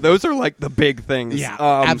concerned, those are like the big things. Yeah,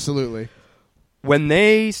 absolutely. When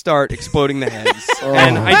they start exploding the heads,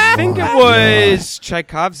 and I think it was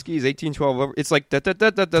Tchaikovsky's 1812. It's like da da da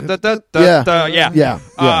da da da da da. Yeah.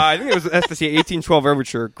 I think it was that's the 1812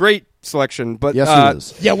 Overture. Great selection, but Yes, it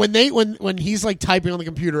is. Yeah, when he's like typing on the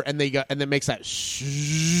computer and then makes that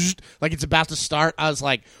shh, like it's about to start, I was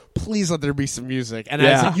like, please let there be some music. And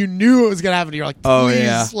I was like, you knew it was gonna happen. You're like,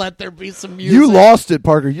 please let there be some music. You lost it,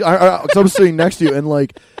 Parker. I was sitting next to you, and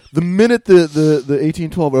like the minute the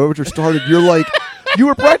 1812 Overture started, you're like, you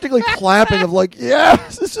were practically clapping of like,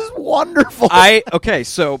 yes, this is wonderful. Okay,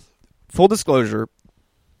 so full disclosure,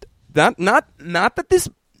 not that this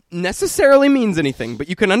necessarily means anything, but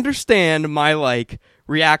you can understand my like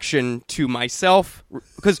reaction to myself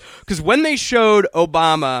because when they showed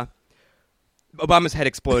Obama's head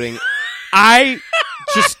exploding, I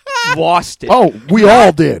just lost it. Oh, we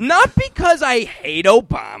all did. Not because I hate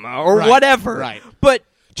Obama or whatever, right. but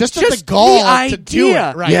Just the gall to do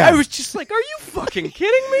it, right? Yeah. I was just like, "Are you fucking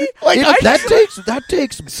kidding me?" Like that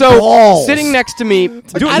takes So balls. sitting next to me,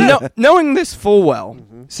 knowing this full well,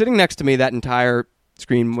 sitting next to me, that entire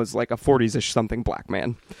screen was like a 40s-ish something black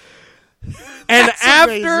man. And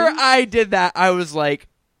after amazing. I did that, I was like,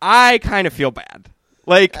 I kind of feel bad.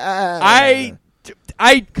 Like I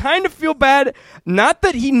kind of feel bad. Not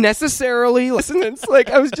that he necessarily listen. It's like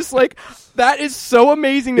I was just like, that is so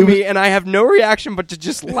amazing to me, and I have no reaction but to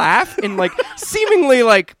just laugh and like seemingly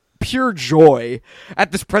like pure joy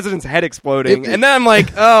at this president's head exploding. And then I'm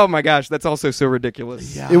like, oh my gosh, that's also so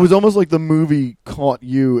ridiculous. Yeah. It was almost like the movie caught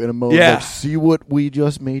you in a moment. Yeah. Like, see what we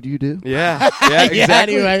just made you do? Yeah, exactly.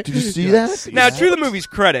 Anyway. Did you see that? Now, to the movie's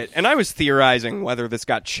credit, and I was theorizing whether this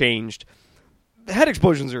got changed, the head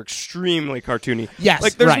explosions are extremely cartoony. Yes,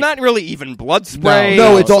 like there's right. not really even blood spray.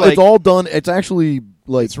 No, it's all done. It's actually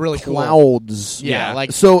like It's really cool. clouds. Yeah,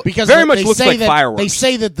 like so because very much they looks say like that, fireworks. They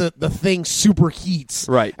say that the thing superheats,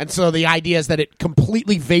 Right. And so the idea is that it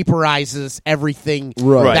completely vaporizes everything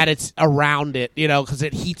Right. that it's around it, because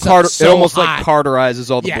it heats up it so almost hot. like cauterizes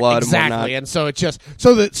all the blood exactly. and whatnot. And so it just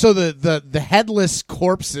the headless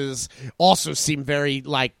corpses also seem very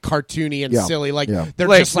like cartoony and Yeah. silly. Like Yeah. they're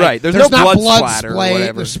Like, just like right. There's there's no not blood splatter or spray,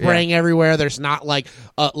 whatever. they're spraying everywhere. There's not like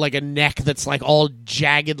a neck that's like all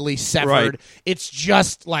jaggedly severed. Right. It's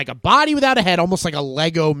just like a body without a head, almost like a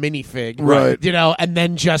Lego minifig. Right. And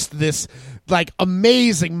then just this like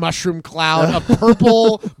amazing mushroom cloud of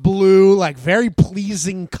purple, blue, like very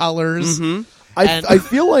pleasing colors. Mm-hmm. I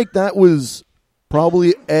feel like that was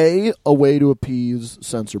probably a way to appease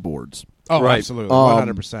censor boards, Oh, Right. absolutely.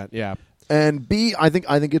 100%. Yeah. and B, I think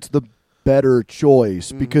it's the better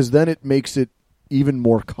choice Mm. because then it makes it even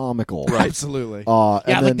more comical. Absolutely. And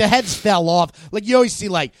Yeah, like then- the heads fell off. Like you always see,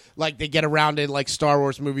 like they get around in like Star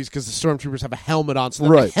Wars movies because the stormtroopers have a helmet on, so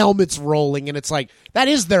Right. the helmet's rolling, and it's like that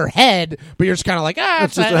is their head, but you're just kind of like,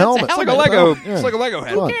 It's just a helmet. It's like a Lego. Yeah. It's like a Lego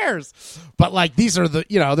head. Who cares? But like these are the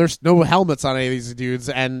there's no helmets on any of these dudes,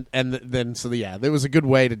 and then there was a good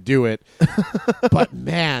way to do it. But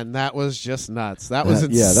man, that was just nuts. That was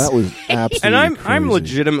insane. that was absolutely. And I'm crazy.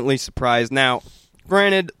 legitimately surprised. Now,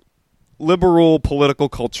 granted, liberal political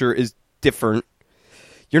culture is different.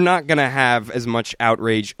 You're not going to have as much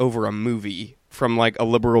outrage over a movie from like a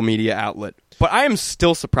liberal media outlet. But I am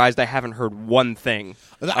still surprised I haven't heard one thing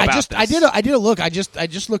about this. I did a look. I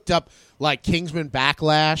just looked up like Kingsman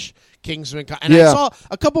backlash, and Yeah. I saw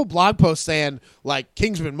a couple blog posts saying like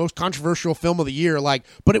Kingsman most controversial film of the year, like,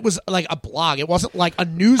 but it was like a blog. It wasn't like a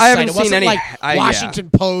news I site. haven't It seen wasn't any- like yeah. Washington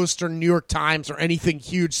Post or New York Times or anything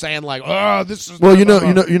huge saying like, oh, this is Well, you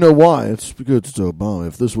know why? It's because it's Obama.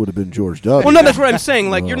 If this would have been George W. Well, no, that's what I'm saying.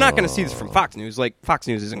 Like, you're not going to see this from Fox News. Like, Fox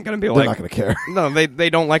News isn't going to be they're like... not going to care. No, they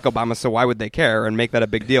don't like Obama, so why would they care and make that a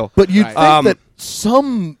big deal? But you'd Right. think that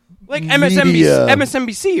some Like media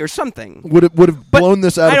MSNBC or something. would have But blown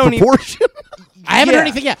this I out don't of even- proportion. I haven't Yeah. heard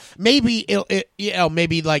anything yet. Maybe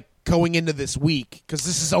maybe like going into this week because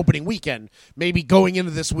this is opening weekend. Maybe going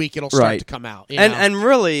into this week it'll start Right. to come out. And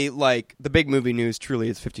really, like, the big movie news truly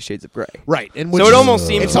is 50 Shades of Grey. right, and So it almost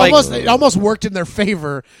seems it's like... it almost worked in their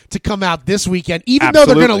favor to come out this weekend, even though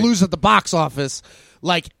they're going Absolutely. to lose at the box office.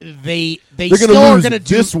 Like they They're still going to are lose going to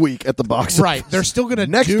do this week at the box office. right. They're still going to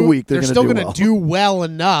next do, week. They're Gonna still do gonna well. do well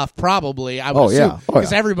enough, probably. I would Oh, assume yeah. Oh,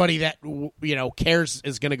 because yeah. everybody that cares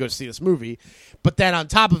is going to go see this movie. But then on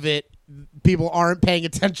top of it, people aren't paying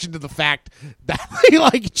attention to the fact that they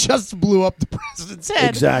like just blew up the president's head.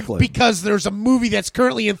 Exactly. Because there's a movie that's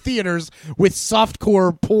currently in theaters with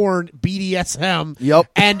softcore porn, BDSM. Yep.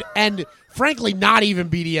 And frankly, not even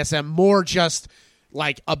BDSM, more just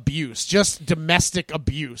like abuse, just domestic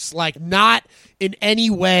abuse, like not in any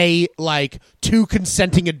way like two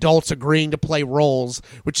consenting adults agreeing to play roles,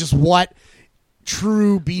 which is what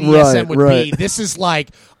true BDSM would Right. be. This is like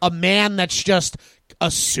a man that's just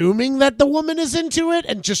assuming that the woman is into it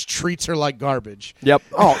and just treats her like garbage. Yep.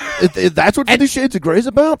 Oh, that's what 50 Shades of Grey is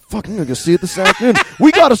about? Fucking gonna go see it this afternoon.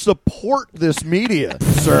 We got to support this media,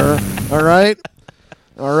 sir. All right?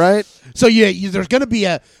 All right? So there's going to be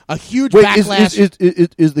a huge Wait,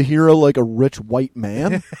 backlash. is the hero like a rich white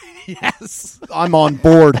man? Yes. I'm on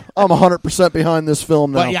board. I'm 100% behind this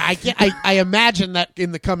film now. But yeah, I imagine that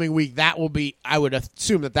in the coming week, that will be. I would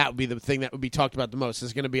assume that would be the thing that would be talked about the most.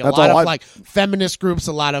 There's going to be a That's lot all of I- like feminist groups,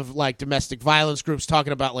 a lot of like domestic violence groups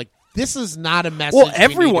talking about like this is not a message. Well,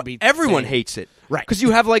 we need to be everyone saying. hates it. Right. Because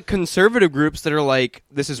you have, like, conservative groups that are like,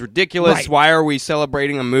 this is ridiculous. Right. Why are we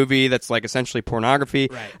celebrating a movie that's, like, essentially pornography?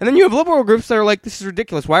 Right. And then you have liberal groups that are like, this is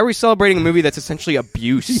ridiculous. Why are we celebrating a movie that's essentially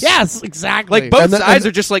abuse? Yes, exactly. Like, both And then- sides and-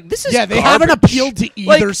 are just like, this is yeah, they garbage. haven't appealed to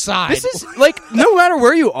either Like, side. This is, like, no matter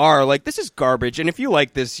where you are, like, this is garbage. And if you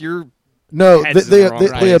like this, you're... No, Heads they in the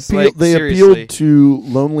wrong place. Like, appealed seriously. to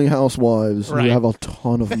lonely housewives Right. who have a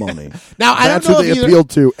ton of money. Now, I That's don't know what they if either- appealed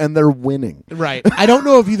to, and they're winning. Right. I don't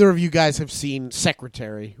know if either of you guys have seen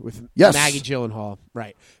Secretary with Yes. Maggie Gyllenhaal.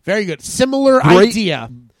 Right. Very good. Similar Great. idea.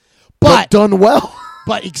 But done well.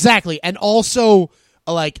 But exactly, and also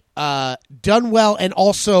like done well, and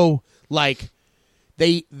also like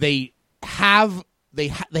they have they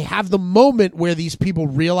have the moment where these people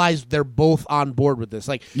realize they're both on board with this.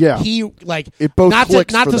 Like, he like it both not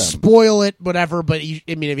clicks to for them. spoil it, whatever. But I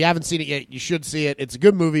mean, if you haven't seen it yet, you should see it. It's a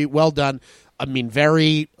good movie, well done. I mean,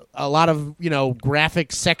 a lot of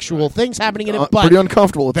graphic sexual things happening in it, but pretty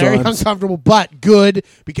uncomfortable at very times. uncomfortable, but good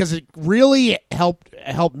because it really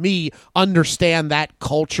helped me understand that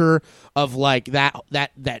culture of like that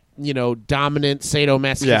dominant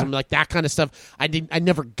sadomasochism, like that kind of stuff. I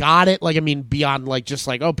never got it. Like, I mean, beyond like just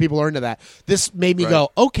like, oh, people are into that. This made me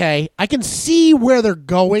go, okay, I can see where they're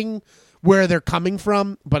going, where they're coming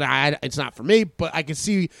from, but it's not for me. But I can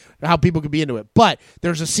see how people could be into it. But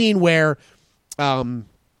there's a scene where,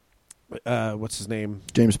 what's his name?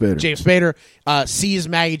 James Spader sees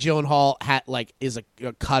Maggie Gyllenhaal is a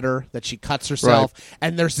cutter that she cuts herself,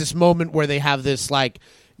 and there's this moment where they have this like.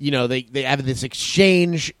 They have this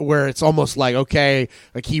exchange where it's almost like, okay,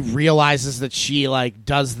 like he realizes that she like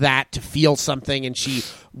does that to feel something, and she,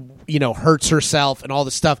 hurts herself and all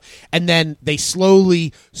this stuff, and then they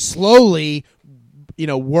slowly,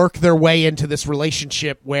 work their way into this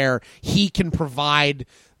relationship where he can provide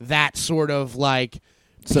that sort of like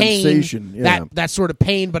pain, sensation, that sort of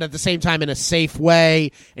pain, but at the same time in a safe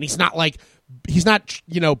way, and he's not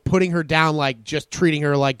putting her down, like just treating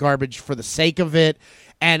her like garbage for the sake of it.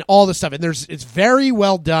 And all this stuff, and it's very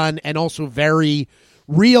well done, and also very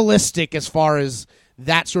realistic as far as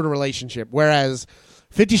that sort of relationship. Whereas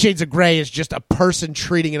 50 Shades of Grey is just a person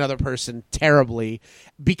treating another person terribly,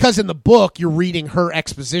 because in the book you're reading her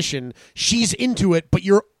exposition, she's into it, but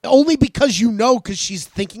you're only because because she's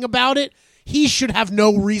thinking about it. He should have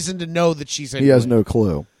no reason to know that she's into it. He has no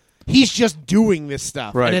clue. He's just doing this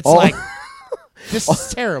stuff, right? And it's like. This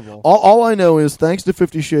is terrible. All I know is, thanks to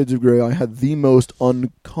 50 Shades of Grey, I had the most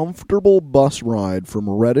uncomfortable bus ride from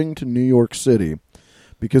Reading to New York City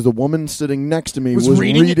because the woman sitting next to me was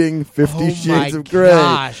reading 50 Shades of Grey.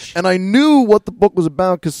 Gosh. And I knew what the book was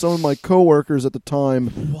about because some of my coworkers at the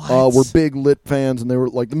time were big Lit fans, and they were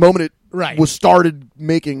like, the moment it was started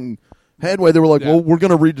making headway, they were like, well, we're going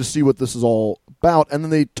to read to see what this is all about. And then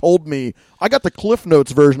they told me, I got the Cliff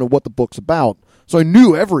Notes version of what the book's about, so I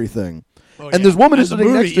knew everything. Oh, and this woman is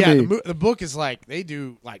sitting next to me. The book is like, they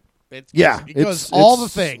do like, it it's goes all the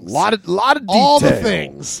things. A lot of detail. All the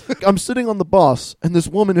things. I'm sitting on the bus, and this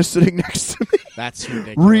woman is sitting next to me. That's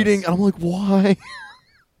ridiculous. Reading, and I'm like, why?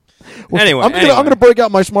 Well, anyway, I'm gonna break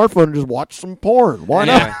out my smartphone and just watch some porn. Why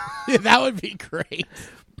not? Yeah, that would be great.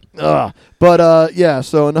 So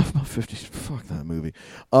enough about 50. Fuck that movie.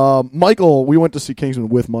 Michael, we went to see Kingsman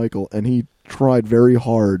with Michael, and he tried very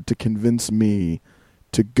hard to convince me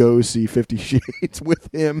to go see 50 Shades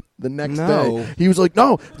with him the next day. He was like,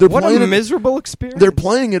 "No, they're playing a miserable experience. They're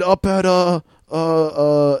playing it up at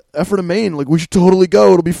Effort of Maine. Like, we should totally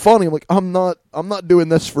go. It'll be funny." I'm like, "I'm not doing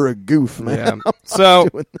this for a goof, man." Yeah.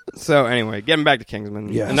 So anyway, getting back to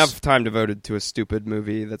Kingsman. Yes. Enough time devoted to a stupid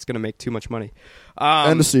movie that's going to make too much money.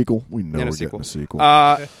 And a sequel. We know we're getting a sequel.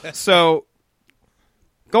 So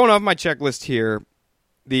going off my checklist here,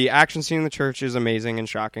 the action scene in the church is amazing and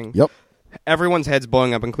shocking. Yep. Everyone's head's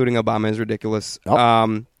blowing up, including Obama, is ridiculous.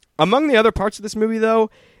 Yep. Among the other parts of this movie, though,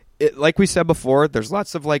 like we said before, there's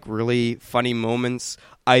lots of like really funny moments.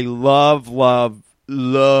 I love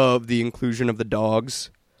the inclusion of the dogs.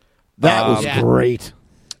 That was great.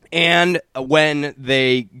 And when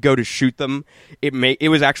they go to shoot them, it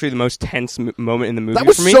was actually the most tense moment in the movie. That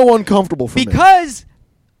was for me. so uncomfortable for me. Because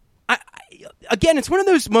again, it's one of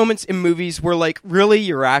those moments in movies where, like, really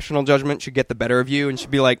your rational judgment should get the better of you and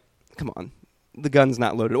should be like, come on, the gun's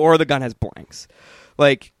not loaded, or the gun has blanks.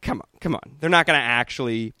 Like, come on. They're not going to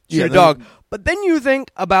actually shoot a dog. But then you think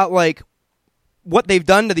about, like, what they've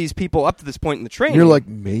done to these people up to this point in the training. You're like,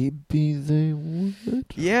 maybe they would?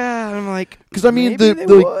 Yeah, and I'm like, because I mean,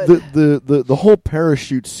 the whole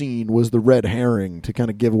parachute scene was the red herring to kind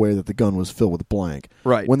of give away that the gun was filled with blank.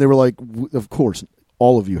 Right. When they were like, of course,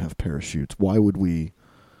 all of you have parachutes. Why would we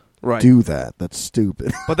do that? That's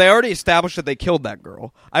stupid. But they already established that they killed that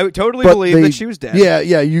girl. I would totally believe that she was dead.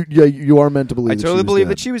 Yeah, you are meant to believe. I totally believe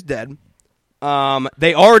that she was dead.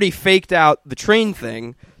 They already faked out the train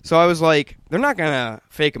thing, so I was like, they're not gonna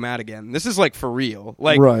fake him out again. This is like for real.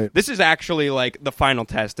 Like, this is actually like the final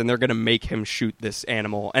test, and they're gonna make him shoot this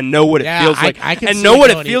animal and know what it feels like, and know what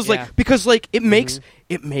it feels like, because like it makes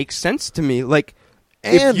sense to me. Like,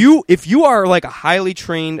 and if you are like a highly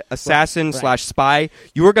trained assassin / spy,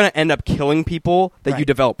 you are going to end up killing people that you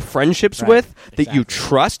develop friendships with, that you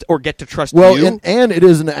trust or get to trust you. And it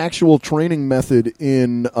is an actual training method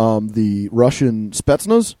in the Russian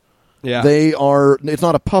Spetsnaz. Yeah. It's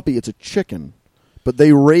not a puppy, it's a chicken. But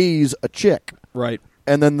they raise a chick. Right.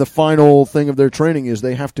 and then the final thing of their training is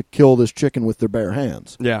they have to kill this chicken with their bare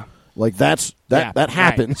hands. Yeah. Like that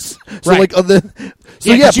happens. Right. So like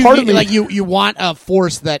part of me, like you want a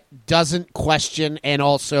force that doesn't question and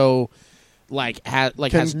also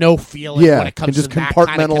has no feeling when it comes can just to that kind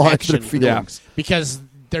of compartmentalize their connection. feelings. Because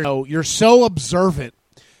you're so observant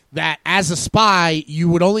that as a spy you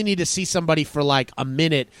would only need to see somebody for like a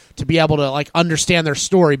minute to be able to like understand their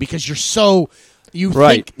story because you're so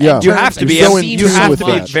think yeah. You have to be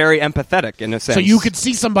that. very empathetic in a sense. So you could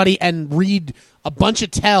see somebody and read a bunch of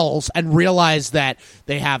tells and realize that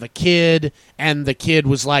they have a kid and the kid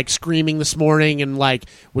was like screaming this morning and like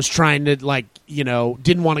was trying to like,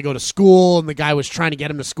 didn't want to go to school and the guy was trying to get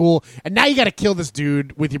him to school and now you got to kill this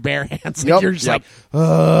dude with your bare hands. Like, you're just like,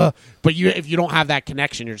 but if you don't have that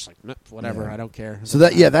connection, you're just like, whatever, I don't care. So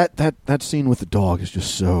that scene with the dog is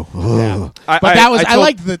just so. I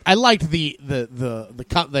liked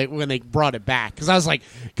the when they brought it back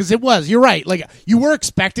because you're right, like you were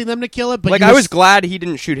expecting them to kill it, but like I was glad he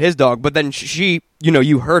didn't shoot his dog, but then she,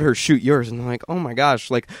 you heard her shoot yours, and like, oh my gosh,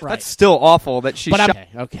 like that's still awful that she. Shot.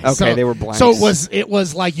 Okay, so, they were blanks. So it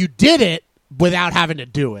was like you did it without having to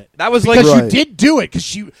do it. That was because you did do it because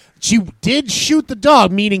she did shoot the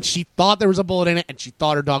dog, meaning she thought there was a bullet in it and she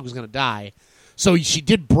thought her dog was going to die. So she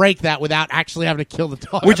did break that without actually having to kill the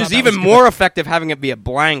dog. Which is even more effective having it be a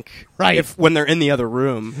blank when they're in the other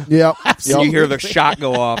room. Yeah. So you hear the shot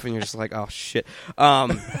go off and you're just like, oh, shit.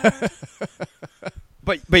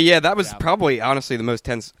 But yeah, that was probably, honestly, the most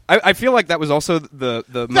tense. I feel like that was also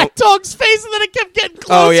that dog's face, and then it kept getting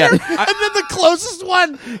closer. Oh, yeah. And then the closest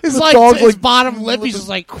one is like his bottom lip. He's just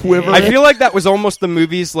like quivering. I feel like that was almost the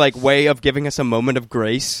movie's like way of giving us a moment of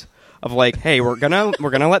grace. Of like, hey, we're gonna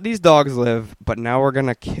let these dogs live, but now we're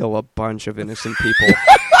gonna kill a bunch of innocent people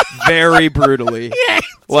very brutally. Yeah,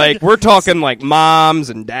 like we're talking like moms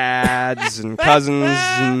and dads and cousins,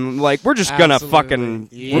 and like we're just gonna fucking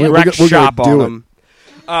wreck shop on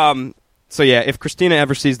them. So yeah, if Christina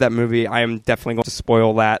ever sees that movie, I am definitely going to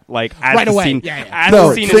spoil that. Like as right the away. scene, As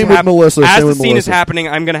the scene same with Melissa. As the scene is happening,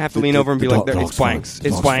 I'm going to have to lean over and be like, "It's blanks.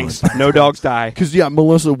 It's blanks. No dogs die." Because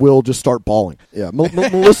Melissa will just start bawling. Yeah,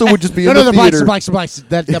 Melissa would just be in the theater. theater. The blanks.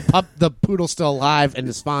 The poodle's still alive and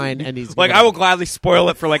is fine, and he's like, I will gladly spoil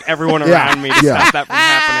it for like everyone around me to stop that from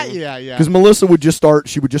happening. Yeah. Because Melissa would just start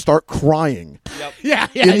crying.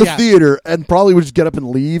 Yep. In the theater, and probably would just get up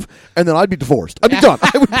and leave, and then I'd be divorced. I'd be done.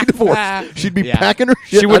 I would be divorced. She'd be packing her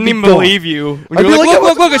shit. She wouldn't even believe you. When you're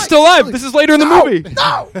like, look, it's still alive. This is later in the movie.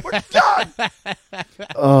 No, we're done.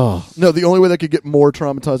 No, the only way that could get more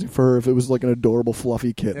traumatizing for her if it was like an adorable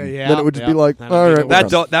fluffy kitten. Then it would just be like, all right.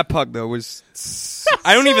 That pug though was.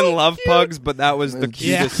 I don't even love pugs, but that was the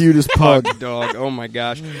cutest pug dog. Oh my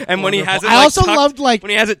gosh! And when he has it, I also loved when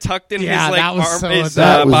he has it tucked in his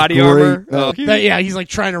that body great. armor. He's like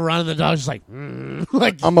trying to run, and the dog's just like,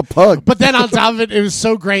 like I'm a pug. But then on top of it, it was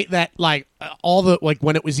so great that like all the like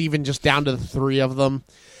when it was even just down to the three of them,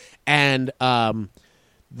 and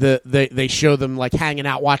they show them like hanging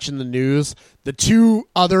out watching the news. The two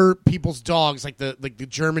other people's dogs, like the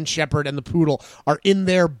German Shepherd and the Poodle, are in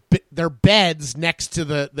their beds next to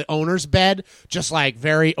the owner's bed, just like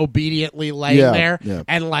very obediently laying there. Yeah.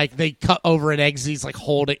 And like they cut over an egg, he's like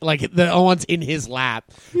holding, like the one's in his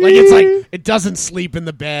lap. Like it's like it doesn't sleep in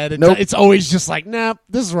the bed. It's always just like, nah,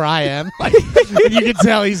 this is where I am. Like and you can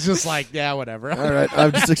tell he's just like, yeah, whatever. All right,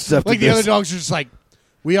 I've just accepted. Like the other dogs are just like,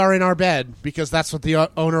 we are in our bed because that's what the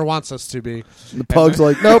owner wants us to be. The pug's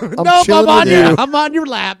like, nope, I'm chilling I'm on with you. I'm on your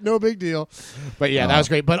lap, no big deal. But yeah, that was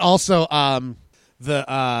great. But also, Matt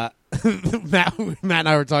and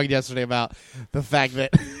I were talking yesterday about the fact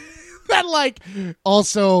that that like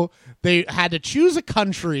also they had to choose a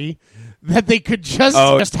country that they could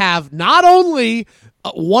just have not only.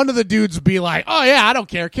 One of the dudes would be like, oh, yeah, I don't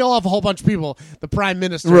care. Kill off a whole bunch of people, the prime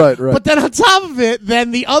minister. Right. But then on top of it, then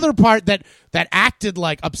the other part that acted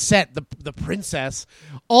like upset, the princess,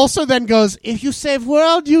 also then goes, if you save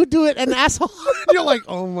world, you do it, an asshole. And you're like,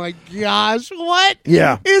 oh, my gosh, what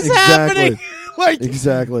is happening?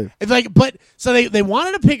 Exactly. It's like, but so they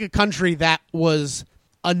wanted to pick a country that was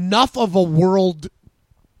enough of a world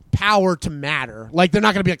power to matter. Like they're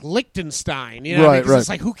not going to be like Liechtenstein, you know? Right. It's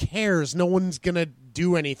like, who cares? No one's going to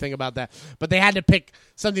do anything about that. But they had to pick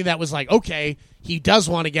something that was like, okay, he does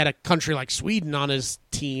want to get a country like Sweden on his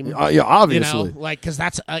team. Yeah, obviously. You know? Like because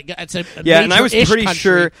that's it's a and I was pretty country.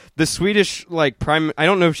 sure the Swedish like prime. I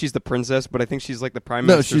don't know if she's the princess, but I think she's like the prime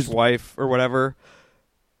minister's wife or whatever.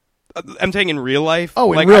 I'm saying in real life. Oh,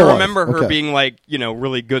 like in real I remember life. her being like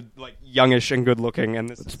really good, like youngish and good looking, and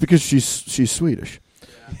it's because she's Swedish.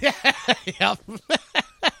 Yep.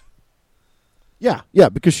 Yeah,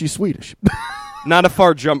 because she's Swedish. Not a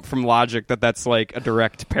far jump from logic that's like a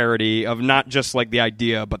direct parody of not just like the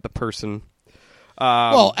idea, but the person.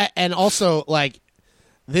 Well, and also like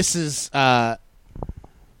this is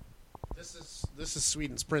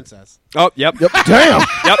Sweden's princess. Oh, yep. Damn.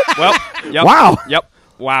 Yep. Well. Yep. Wow. Yep.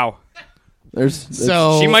 Wow.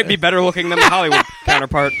 So She might be better looking than the Hollywood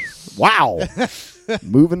counterpart. Wow.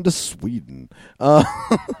 Moving to Sweden.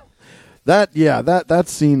 That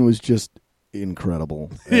scene was just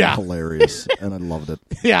incredible and hilarious, and I loved it.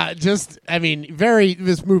 Yeah, this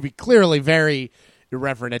movie clearly very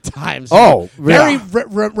irreverent at times. Oh, very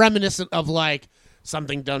reminiscent of like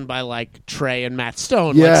something done by like Trey and Matt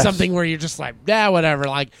Stone, Yes. like something where you're just like, whatever,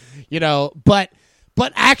 like but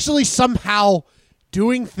actually somehow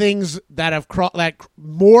doing things that have that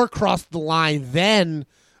more crossed the line than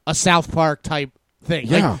a South Park type thing.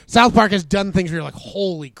 Yeah. Like, South Park has done things where you're like,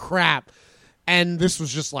 holy crap. And this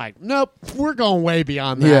was just like, nope, we're going way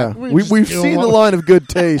beyond that. Yeah, we've seen the line of good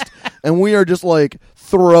taste, and we are just like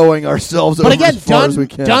throwing ourselves over as far as we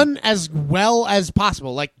can. Done as well as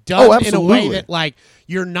possible. Like, done in a way that, like,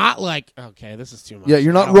 you're not like, okay, this is too much. Yeah,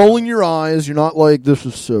 you're not rolling your eyes. You're not like, this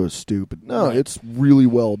is so stupid. No, it's really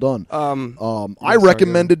well done. I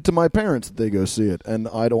recommended to my parents that they go see it, and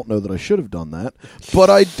I don't know that I should have done that, but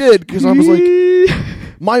I did because I was like,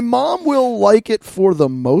 my mom will like it for the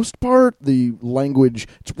most part. The language,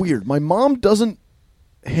 it's weird. My mom doesn't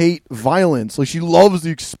hate violence. Like, she loves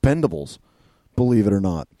the Expendables, believe it or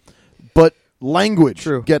not. But language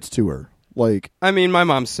gets to her. Like, I mean, my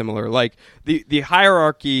mom's similar. Like, the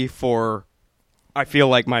hierarchy for, I feel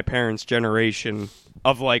like, my parents' generation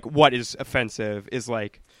of, like, what is offensive is,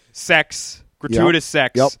 like, sex, gratuitous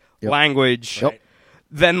sex, language,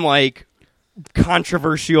 then, like,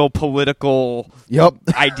 controversial political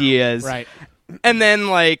ideas. Right. And then,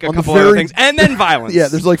 like, a couple other things. And then violence. Yeah,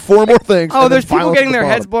 there's, like, 4 more things. Oh, there's people getting their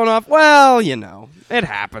heads blown off. Well, it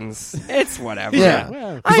happens. It's whatever.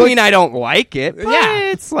 I mean, I don't like it. But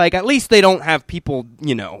it's like, at least they don't have people,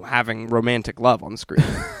 having romantic love on screen.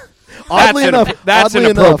 Oddly enough, that's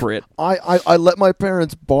inappropriate. I let my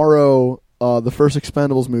parents borrow the first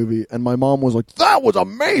Expendables movie, and my mom was like, "That was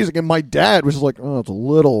amazing," and my dad was just like, "Oh, it's a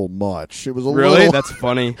little much." It was a little. That's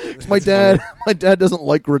funny. My dad doesn't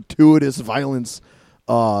like gratuitous violence.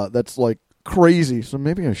 That's like crazy. So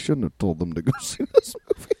maybe I shouldn't have told them to go see this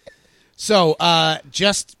movie. So,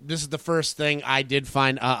 this is the first thing I did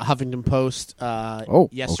find. Huffington Post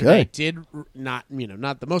yesterday did not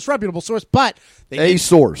the most reputable source, but a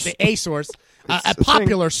source, a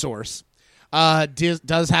popular source,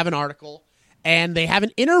 does have an article, and they have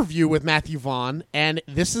an interview with Matthew Vaughn, and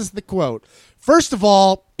this is the quote. First of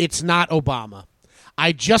all, it's not Obama.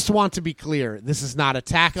 I just want to be clear. This is not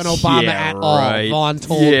attack on Obama at all, Vaughn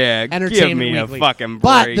told Entertainment give me Weekly. A fucking break.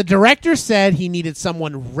 But the director said he needed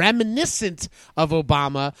someone reminiscent of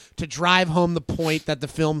Obama to drive home the point that the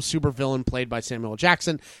film's supervillain played by Samuel L.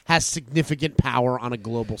 Jackson has significant power on a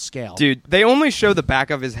global scale. Dude, they only show the back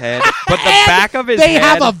of his head, but the back of his head... They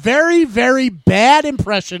head... have a very, very bad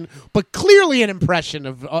impression, but clearly an impression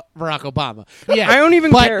of Barack Obama. Yeah, I don't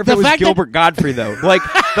even care if it was Gilbert Godfrey, though. Like,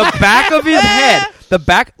 the back of his head... The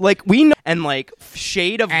back, like, we know, and, like,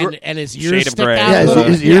 shade of... And his ears stick out. Yeah,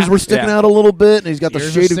 his ears were sticking out a little bit, and he's got the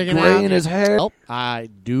shade of gray in his hair. Oh, I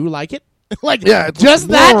do like it. Just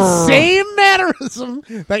that same mannerism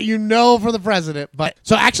that for the president. But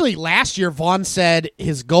so actually, last year, Vaughn said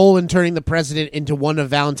his goal in turning the president into one of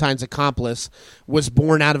Valentine's accomplices was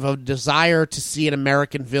born out of a desire to see an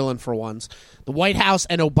American villain for once. The White House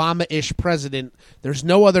and Obama-ish president, there's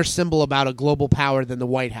no other symbol about a global power than the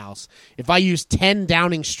White House. If I use 10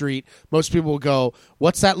 Downing Street, most people will go,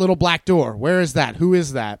 what's that little black door? Where is that? Who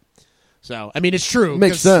is that? So, I mean, it's true.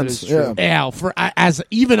 Makes sense. Yeah, as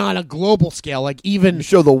even on a global scale, like even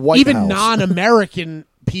show the White even House. Non-American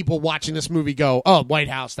people watching this movie go, "Oh, White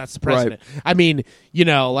House, that's the president." Right. I mean,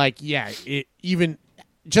 even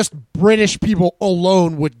just British people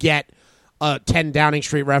alone would get a 10 Downing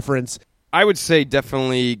Street reference. I would say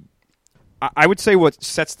definitely. I would say what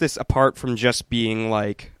sets this apart from just being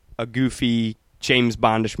like a goofy James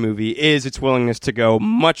Bondish movie is its willingness to go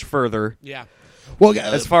much further. Yeah. Well,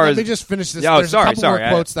 as far let me just finish this. There's a couple more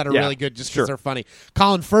quotes that are really good just because they're funny.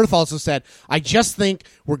 Colin Firth also said, I just think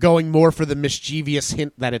we're going more for the mischievous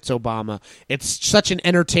hint that it's Obama. It's such an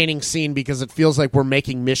entertaining scene because it feels like we're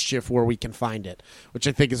making mischief where we can find it, which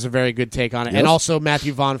I think is a very good take on it. Yes. And also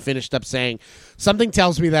Matthew Vaughn finished up saying, something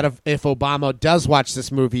tells me that if Obama does watch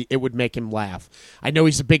this movie, it would make him laugh. I know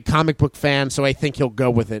he's a big comic book fan, so I think he'll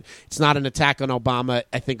go with it. It's not an attack on Obama.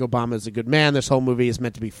 I think Obama is a good man. This whole movie is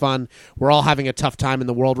meant to be fun. We're all having a tough time in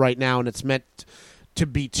the world right now, and it's meant to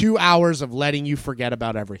be 2 hours of letting you forget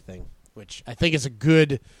about everything, which I think is a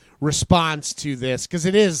good response to this, because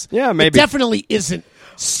it is. Yeah, maybe. It definitely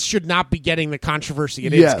should not be getting the controversy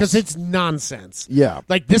it is, because it's nonsense. Yeah.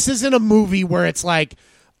 Like, this isn't a movie where it's like,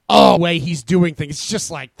 oh, the way he's doing things. It's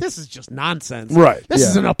just like, this is just nonsense. Right. This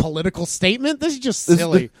isn't a political statement. This is just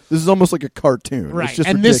silly. This is almost like a cartoon. Right. It's just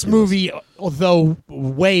and ridiculous. this movie, although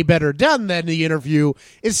way better done than The Interview,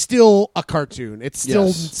 is still a cartoon. It's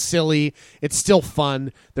still silly. It's still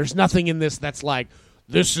fun. There's nothing in this that's like,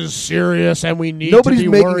 this is serious and we need Nobody's to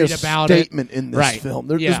be making worried a about it. statement in this film.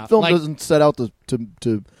 This film doesn't set out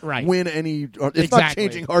to win any. It's not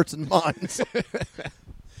changing hearts and minds.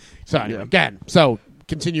 So anyway, again,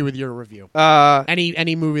 continue with your review.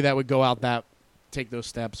 Any movie that would go out take those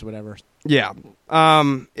steps, whatever. Yeah.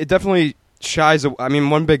 It definitely shies. I mean,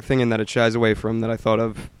 one big thing in that it shies away from that I thought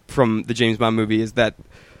of from the James Bond movie is that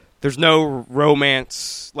there's no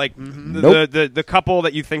romance. Like the couple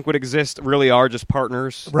that you think would exist really are just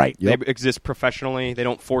partners. Right. They exist professionally. They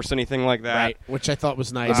don't force anything like that. Right. Which I thought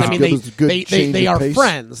was nice. I mean, they are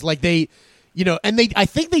friends. Like and I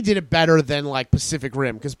think they did it better than like Pacific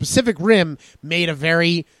Rim, because Pacific Rim made a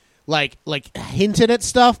very like hinted at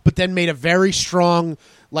stuff, but then made a very strong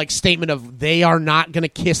like statement of they are not going to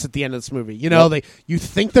kiss at the end of this movie. You know, you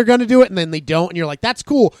think they're going to do it and then they don't, and you're like, that's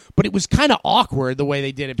cool, but it was kind of awkward the way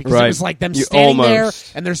they did it, because it was like them standing there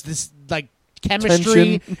and there's this like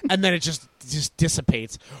chemistry and then it just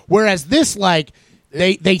dissipates. Whereas this, like,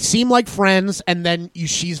 They seem like friends, and then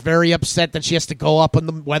she's very upset that she has to go up on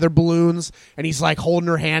the weather balloons, and he's like holding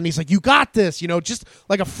her hand. He's like, "You got this," just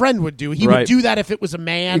like a friend would do. He would do that if it was a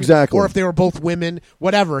man, or if they were both women,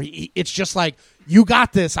 whatever. It's just like, "You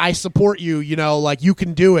got this. I support you." Like, you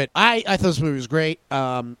can do it. I thought this movie was great.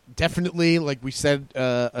 Definitely, like we said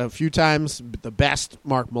a few times, the best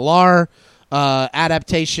Mark Millar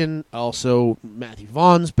adaptation. Also, Matthew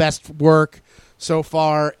Vaughn's best work so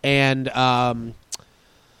far, and.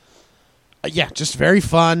 Just very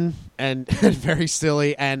fun and very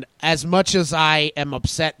silly. And as much as I am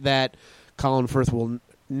upset that Colin Firth will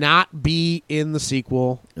not be in the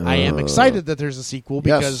sequel, I am excited that there's a sequel,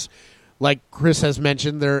 because, like Chris has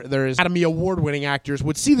mentioned, there is Academy Award-winning actors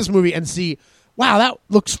would see this movie and see, wow, that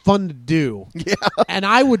looks fun to do. Yeah. And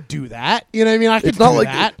I would do that. You know what I mean? I could do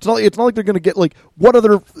that. It's not like they're going to get, like, what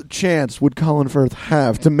other chance would Colin Firth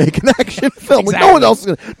have to make an action film? Exactly.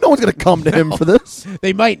 Like, no one's going to come to him for this.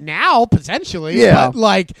 They might now, potentially. Yeah.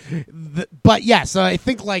 But yes, I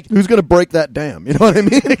think, like... Who's going to break that dam? You know what I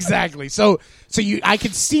mean? Exactly. So I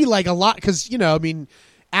could see, like, a lot, because,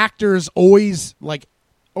 actors always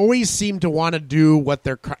seem to want to do what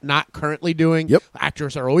they're not currently doing. Yep.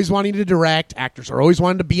 Actors are always wanting to direct. Actors are always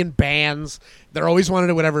wanting to be in bands. They're always wanting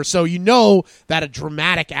to whatever. So that a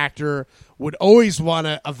dramatic actor would always want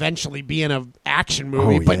to eventually be in an action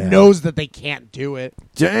movie, but knows that they can't do it.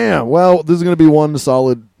 Damn. Well, this is going to be one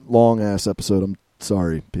solid long-ass episode. I'm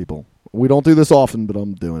sorry, people. We don't do this often, but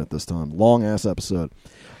I'm doing it this time. Long-ass episode.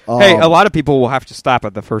 Hey, a lot of people will have to stop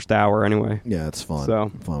at the first hour anyway. Yeah, it's fun. So. I'm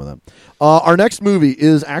fine with that. Our next movie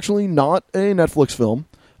is actually not a Netflix film,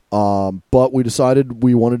 but we decided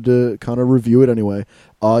we wanted to kind of review it anyway.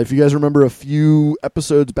 If you guys remember a few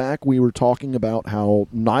episodes back, we were talking about how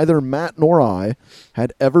neither Matt nor I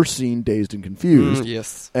had ever seen Dazed and Confused.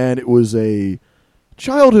 Yes. And it was a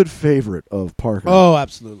childhood favorite of Parker. Oh,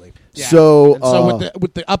 absolutely. Yeah. So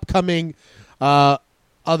with the upcoming...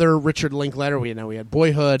 other Richard Linklater, we had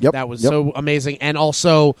Boyhood. Yep, that was so amazing, and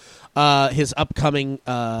also his upcoming,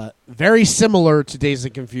 very similar to Dazed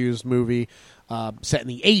and Confused movie, set in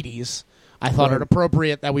the 80s. I thought it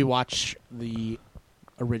appropriate that we watch the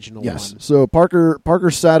original one. So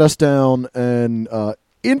Parker sat us down and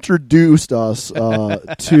introduced us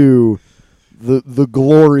to the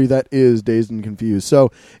glory that is Dazed and Confused.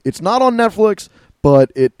 So it's not on Netflix,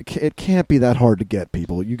 but it can't be that hard to get,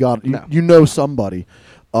 people. You know somebody.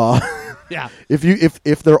 Yeah.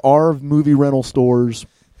 If there are movie rental stores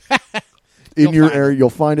in your area, you'll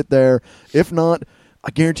find it there. If not,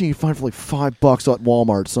 I guarantee you find it for like $5 at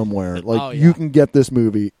Walmart somewhere. Like you can get this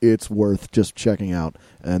movie. It's worth just checking out,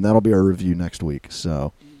 and that'll be our review next week.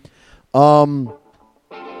 So,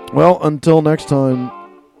 well, until next time,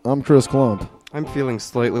 I'm Chris Klump. I'm feeling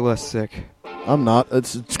slightly less sick. I'm not.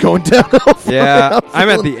 It's going downhill. Yeah, I'm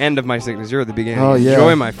at the end of my sickness. You're at the beginning. Oh, yeah.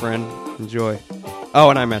 Enjoy, my friend. Enjoy. Oh,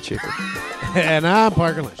 and I'm Matt Schaefer. And I'm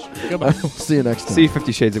Parker Lynch. Goodbye. See you next time. See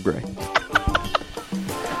 50 Shades of Grey.